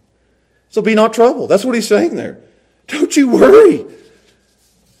it. So be not troubled. That's what he's saying there. Don't you worry.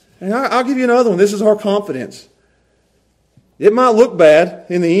 And I'll give you another one. This is our confidence. It might look bad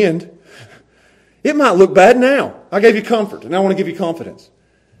in the end. It might look bad now. I gave you comfort, and I want to give you confidence.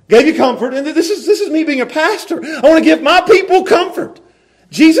 Gave you comfort, and this is me being a pastor. I want to give my people comfort.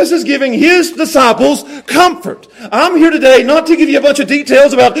 Jesus is giving His disciples comfort. I'm here today not to give you a bunch of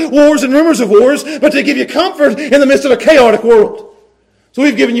details about wars and rumors of wars, but to give you comfort in the midst of a chaotic world. So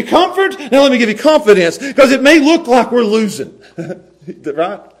we've given you comfort, now let me give you confidence, because it may look like we're losing.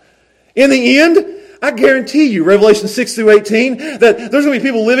 Right? In the end, I guarantee you, Revelation 6 through 18, that there's going to be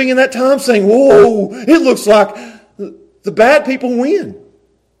people living in that time saying, whoa, it looks like the bad people win.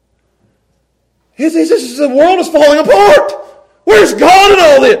 The world is falling apart. Where's God in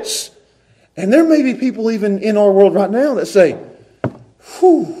all this? And there may be people even in our world right now that say,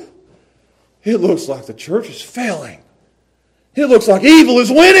 whew, it looks like the church is failing. It looks like evil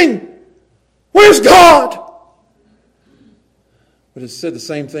is winning. Where's God? But it said the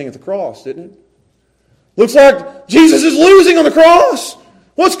same thing at the cross, didn't it? Looks like Jesus is losing on the cross.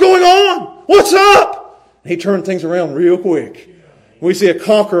 What's going on? What's up? He turned things around real quick. We see a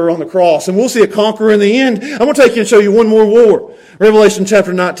conqueror on the cross, and we'll see a conqueror in the end. I'm going to take you and show you one more war. Revelation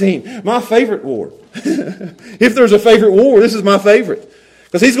chapter 19. My favorite war. If there's a favorite war, this is my favorite.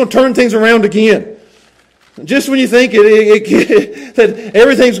 Because He's going to turn things around again. Just when you think that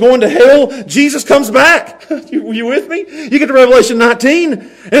everything's going to hell, Jesus comes back. You with me? You get to Revelation 19,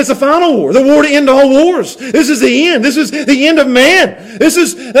 and it's the final war. The war to end all wars. This is the end. This is the end of man. This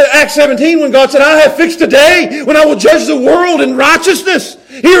is Acts 17 when God said, I have fixed a day when I will judge the world in righteousness.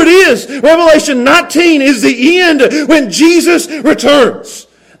 Here it is. Revelation 19 is the end when Jesus returns.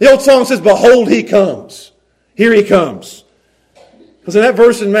 The old song says, behold, he comes. Here he comes. Because in that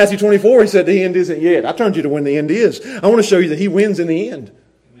verse in Matthew 24, he said the end isn't yet. I turned you to when the end is. I want to show you that he wins in the end.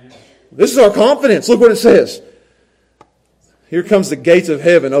 Amen. This is our confidence. Look what it says. Here comes the gates of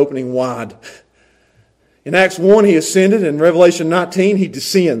heaven opening wide. In Acts 1, he ascended. In Revelation 19, he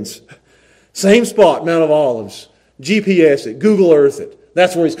descends. Same spot, Mount of Olives. GPS it, Google Earth it.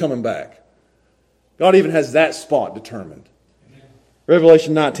 That's where he's coming back. God even has that spot determined. Amen.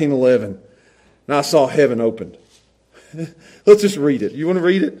 Revelation 19:11. And I saw heaven opened. Let's just read it. You want to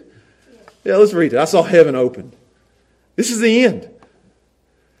read it? Yeah, let's read it. I saw heaven opened. This is the end.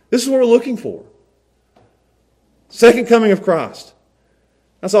 This is what we're looking for. Second coming of Christ.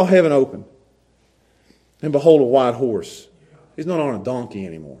 I saw heaven open. And behold, a white horse. He's not on a donkey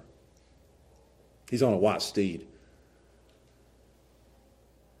anymore. He's on a white steed.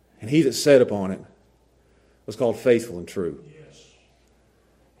 And he that sat upon it was called Faithful and True.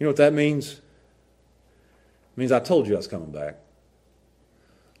 You know what that means? It means I told you I was coming back.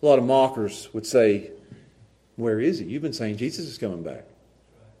 A lot of mockers would say, where is he? You've been saying Jesus is coming back.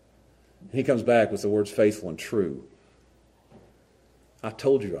 And he comes back with the words faithful and true. I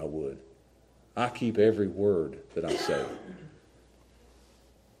told you I would. I keep every word that I say.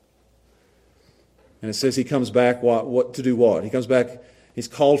 And it says he comes back what to do what? He comes back, he's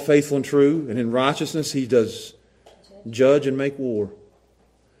called faithful and true, and in righteousness he does judge and make war.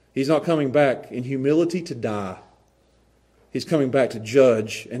 He's not coming back in humility to die. He's coming back to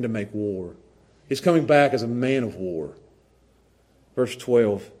judge and to make war. He's coming back as a man of war. Verse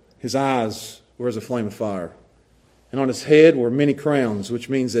 12, his eyes were as a flame of fire. And on his head were many crowns, which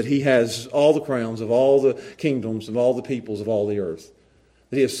means that he has all the crowns of all the kingdoms, of all the peoples, of all the earth.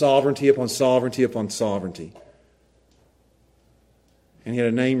 That he has sovereignty upon sovereignty upon sovereignty. And he had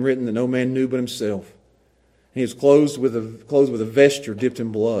a name written that no man knew but himself. And he was clothed with a vesture dipped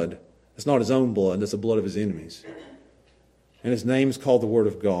in blood. It's not his own blood, that's the blood of his enemies. And his name is called the Word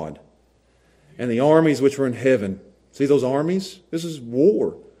of God. And the armies which were in heaven, see those armies? This is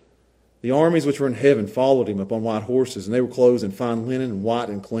war. The armies which were in heaven followed him upon white horses, and they were clothed in fine linen and white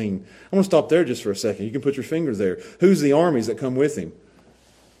and clean. I want to stop there just for a second. You can put your finger there. Who's the armies that come with him?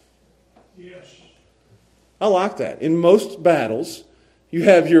 Yes. I like that. In most battles, you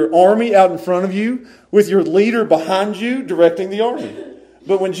have your army out in front of you with your leader behind you directing the army.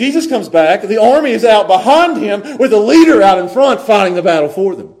 But when Jesus comes back, the army is out behind him with the leader out in front fighting the battle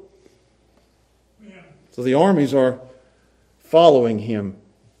for them. Yeah. So the armies are following him.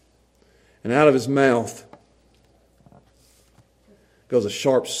 And out of his mouth goes a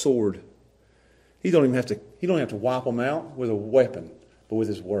sharp sword. He don't have to wipe them out with a weapon, but with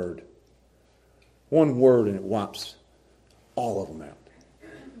his word. One word and it wipes all of them out.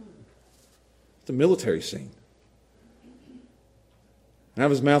 It's a military scene. And out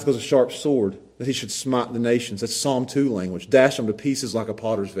of his mouth goes a sharp sword that he should smite the nations. That's Psalm 2 language. Dash them to pieces like a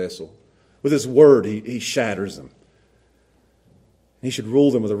potter's vessel. With his word, he shatters them. And he should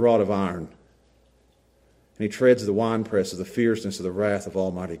rule them with a rod of iron. And he treads the winepress of the fierceness of the wrath of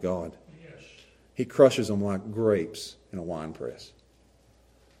Almighty God. Yes. He crushes them like grapes in a winepress.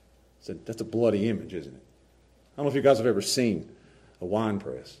 That's a bloody image, isn't it? I don't know if you guys have ever seen a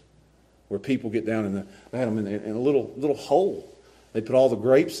winepress where people get down they had them in a little hole. They put all the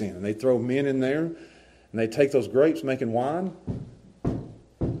grapes in, and they throw men in there, and they take those grapes making wine, and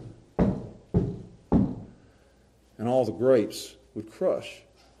all the grapes would crush.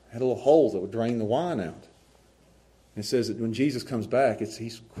 It had a little hole that would drain the wine out. And it says that when Jesus comes back,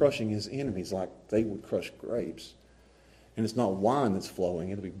 he's crushing his enemies like they would crush grapes. And it's not wine that's flowing,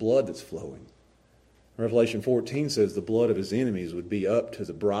 it'll be blood that's flowing. Revelation 14 says the blood of his enemies would be up to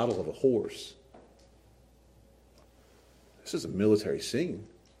the bridle of a horse. This is a military scene.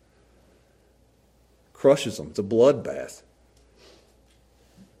 Crushes them. It's a bloodbath.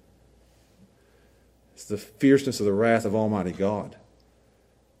 It's the fierceness of the wrath of Almighty God.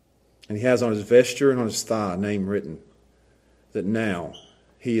 And he has on his vesture and on his thigh a name written that now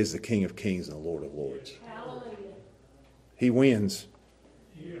he is the King of Kings and the Lord of Lords. Hallelujah. He wins.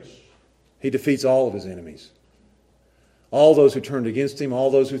 Yes. He defeats all of his enemies. All those who turned against him,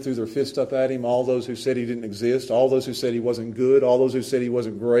 all those who threw their fist up at him, all those who said he didn't exist, all those who said he wasn't good, all those who said he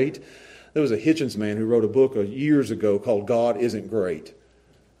wasn't great. There was a Hitchens man who wrote a book years ago called God Isn't Great.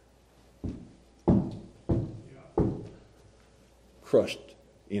 Crushed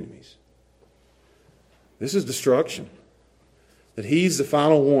enemies. This is destruction. That he's the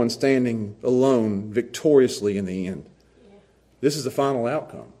final one standing alone victoriously in the end. This is the final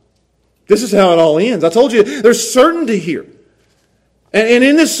outcome. This is how it all ends. I told you, there's certainty here. And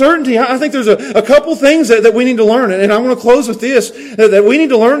in this certainty, I think there's a couple things that we need to learn. And I want to close with this, that we need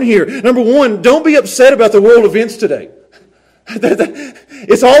to learn here. Number one, don't be upset about the world events today.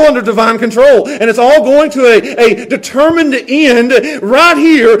 It's all under divine control. And it's all going to a determined end right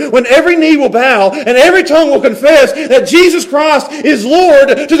here when every knee will bow and every tongue will confess that Jesus Christ is Lord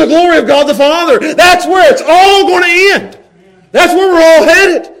to the glory of God the Father. That's where it's all going to end. That's where we're all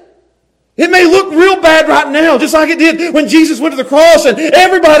headed. It may look real bad right now, just like it did when Jesus went to the cross and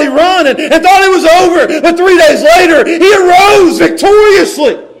everybody run and thought it was over. But 3 days later, He arose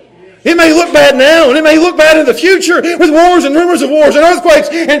victoriously. It may look bad now, and it may look bad in the future with wars and rumors of wars and earthquakes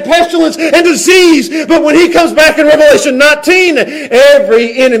and pestilence and disease. But when He comes back in Revelation 19,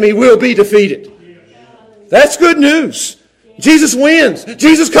 every enemy will be defeated. That's good news. Jesus wins.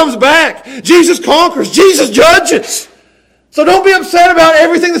 Jesus comes back. Jesus conquers. Jesus judges. So don't be upset about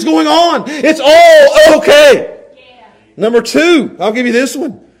everything that's going on. It's all okay. Yeah. Number two, I'll give you this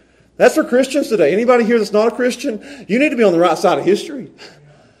one. That's for Christians today. Anybody here that's not a Christian, you need to be on the right side of history.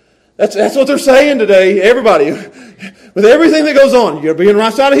 That's what they're saying today. Everybody, with everything that goes on, you got to be on the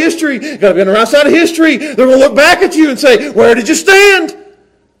right side of history. You got to be on the right side of history. They're going to look back at you and say, "Where did you stand?"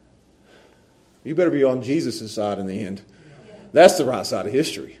 You better be on Jesus' side in the end. That's the right side of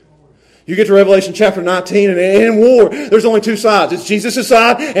history. You get to Revelation chapter 19, and in war, there's only two sides. It's Jesus'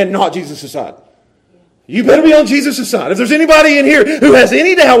 side and not Jesus' side. You better be on Jesus' side. If there's anybody in here who has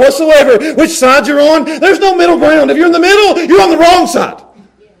any doubt whatsoever which side you're on, there's no middle ground. If you're in the middle, you're on the wrong side.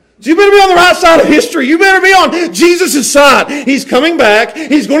 So you better be on the right side of history. You better be on Jesus' side. He's coming back.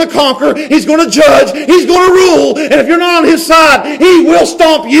 He's going to conquer. He's going to judge. He's going to rule. And if you're not on His side, He will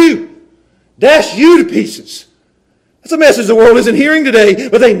stomp you. Dash you to pieces. That's a message the world isn't hearing today,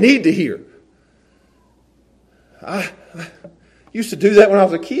 but they need to hear. I used to do that when I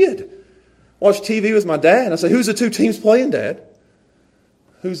was a kid. Watch TV with my dad, and I say, "Who's the two teams playing, Dad?"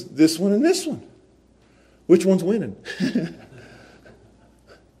 "Who's this one and this one?" "Which one's winning?"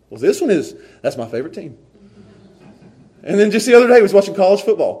 "Well, this one is. That's my favorite team." And then just the other day, I was watching college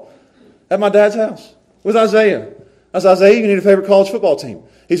football at my dad's house with Isaiah. I said, "Isaiah, you need a favorite college football team."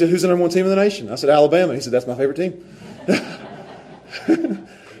 He said, "Who's the number one team in the nation?" I said, "Alabama." He said, "That's my favorite team."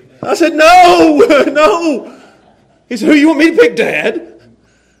 I said, No. He said, "Who you want me to pick, Dad?"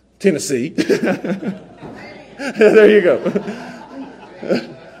 "Tennessee." There you go.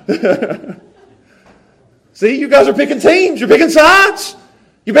 See, you guys are picking teams. You're picking sides.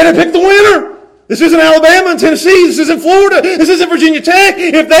 You better pick the winner. This isn't Alabama and Tennessee. This isn't Florida. This isn't Virginia Tech.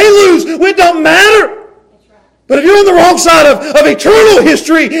 If they lose, it don't matter. But if you're on the wrong side of eternal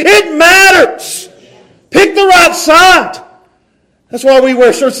history, it matters. Pick the right side. That's why we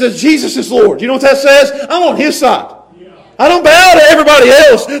wear shirts that says Jesus is Lord. You know what that says? I'm on His side. I don't bow to everybody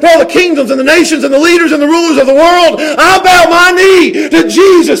else, to all the kingdoms and the nations and the leaders and the rulers of the world. I bow my knee to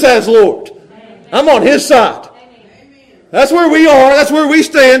Jesus as Lord. I'm on His side. That's where we are. That's where we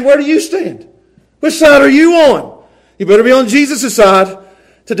stand. Where do you stand? Which side are you on? You better be on Jesus' side.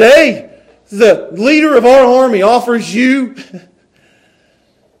 Today, the leader of our army offers you,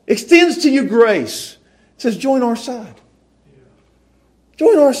 extends to you grace. It says, join our side.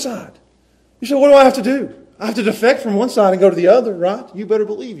 Join our side. You say, what do I have to do? I have to defect from one side and go to the other, right? You better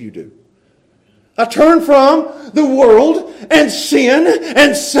believe you do. I turn from the world and sin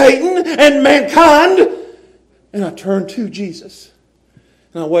and Satan and mankind, and I turn to Jesus.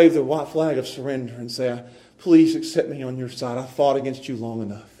 And I wave the white flag of surrender and say, please accept me on your side. I fought against you long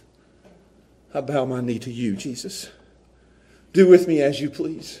enough. I bow my knee to you, Jesus. Do with me as you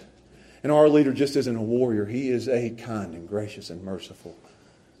please. And our leader just isn't a warrior. He is a kind and gracious and merciful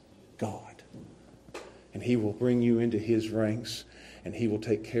God. And He will bring you into His ranks, and He will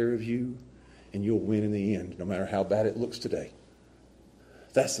take care of you, and you'll win in the end, no matter how bad it looks today.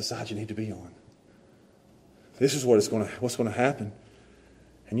 That's the side you need to be on. This is what's going to happen.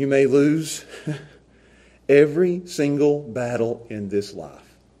 And you may lose every single battle in this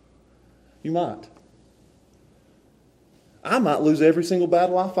life. You might. I might lose every single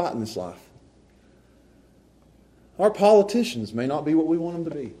battle I fight in this life. Our politicians may not be what we want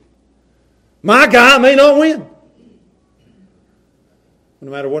them to be. My guy may not win. But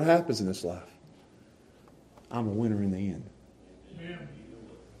no matter what happens in this life, I'm a winner in the end. Amen.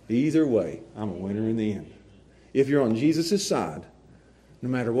 Either way, I'm a winner in the end. If you're on Jesus' side, no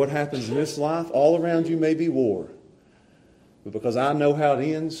matter what happens in this life, all around you may be war. But because I know how it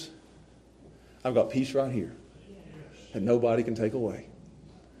ends, I've got peace right here that nobody can take away.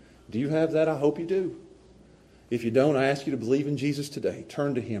 Do you have that? I hope you do. If you don't, I ask you to believe in Jesus today.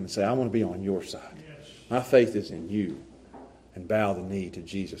 Turn to Him and say, I want to be on your side. My faith is in you. And bow the knee to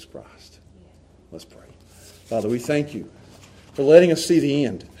Jesus Christ. Let's pray. Father, we thank you for letting us see the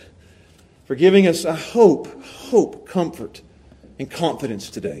end, for giving us a hope, comfort, and confidence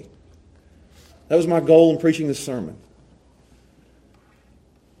today. That was my goal in preaching this sermon.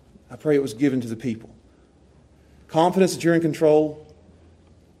 I pray it was given to the people. Confidence that you're in control,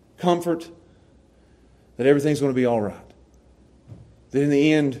 comfort that everything's going to be all right. That in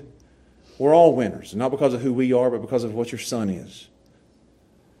the end, we're all winners, and not because of who we are, but because of what your Son is.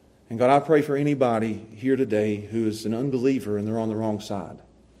 And God, I pray for anybody here today who is an unbeliever and they're on the wrong side,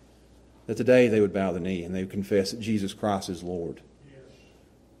 that today they would bow the knee and they would confess that Jesus Christ is Lord.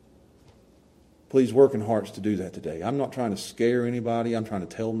 Please work in hearts to do that today. I'm not trying to scare anybody. I'm trying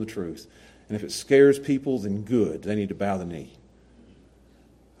to tell them the truth. And if it scares people, then good. They need to bow the knee.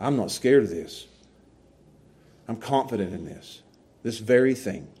 I'm not scared of this. I'm confident in this very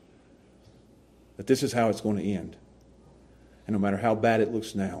thing, that this is how it's going to end. And no matter how bad it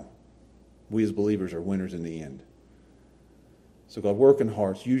looks now, we as believers are winners in the end. So God, work in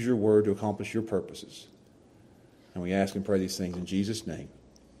hearts. Use your word to accomplish your purposes. And we ask and pray these things in Jesus' name.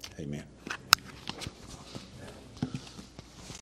 Amen.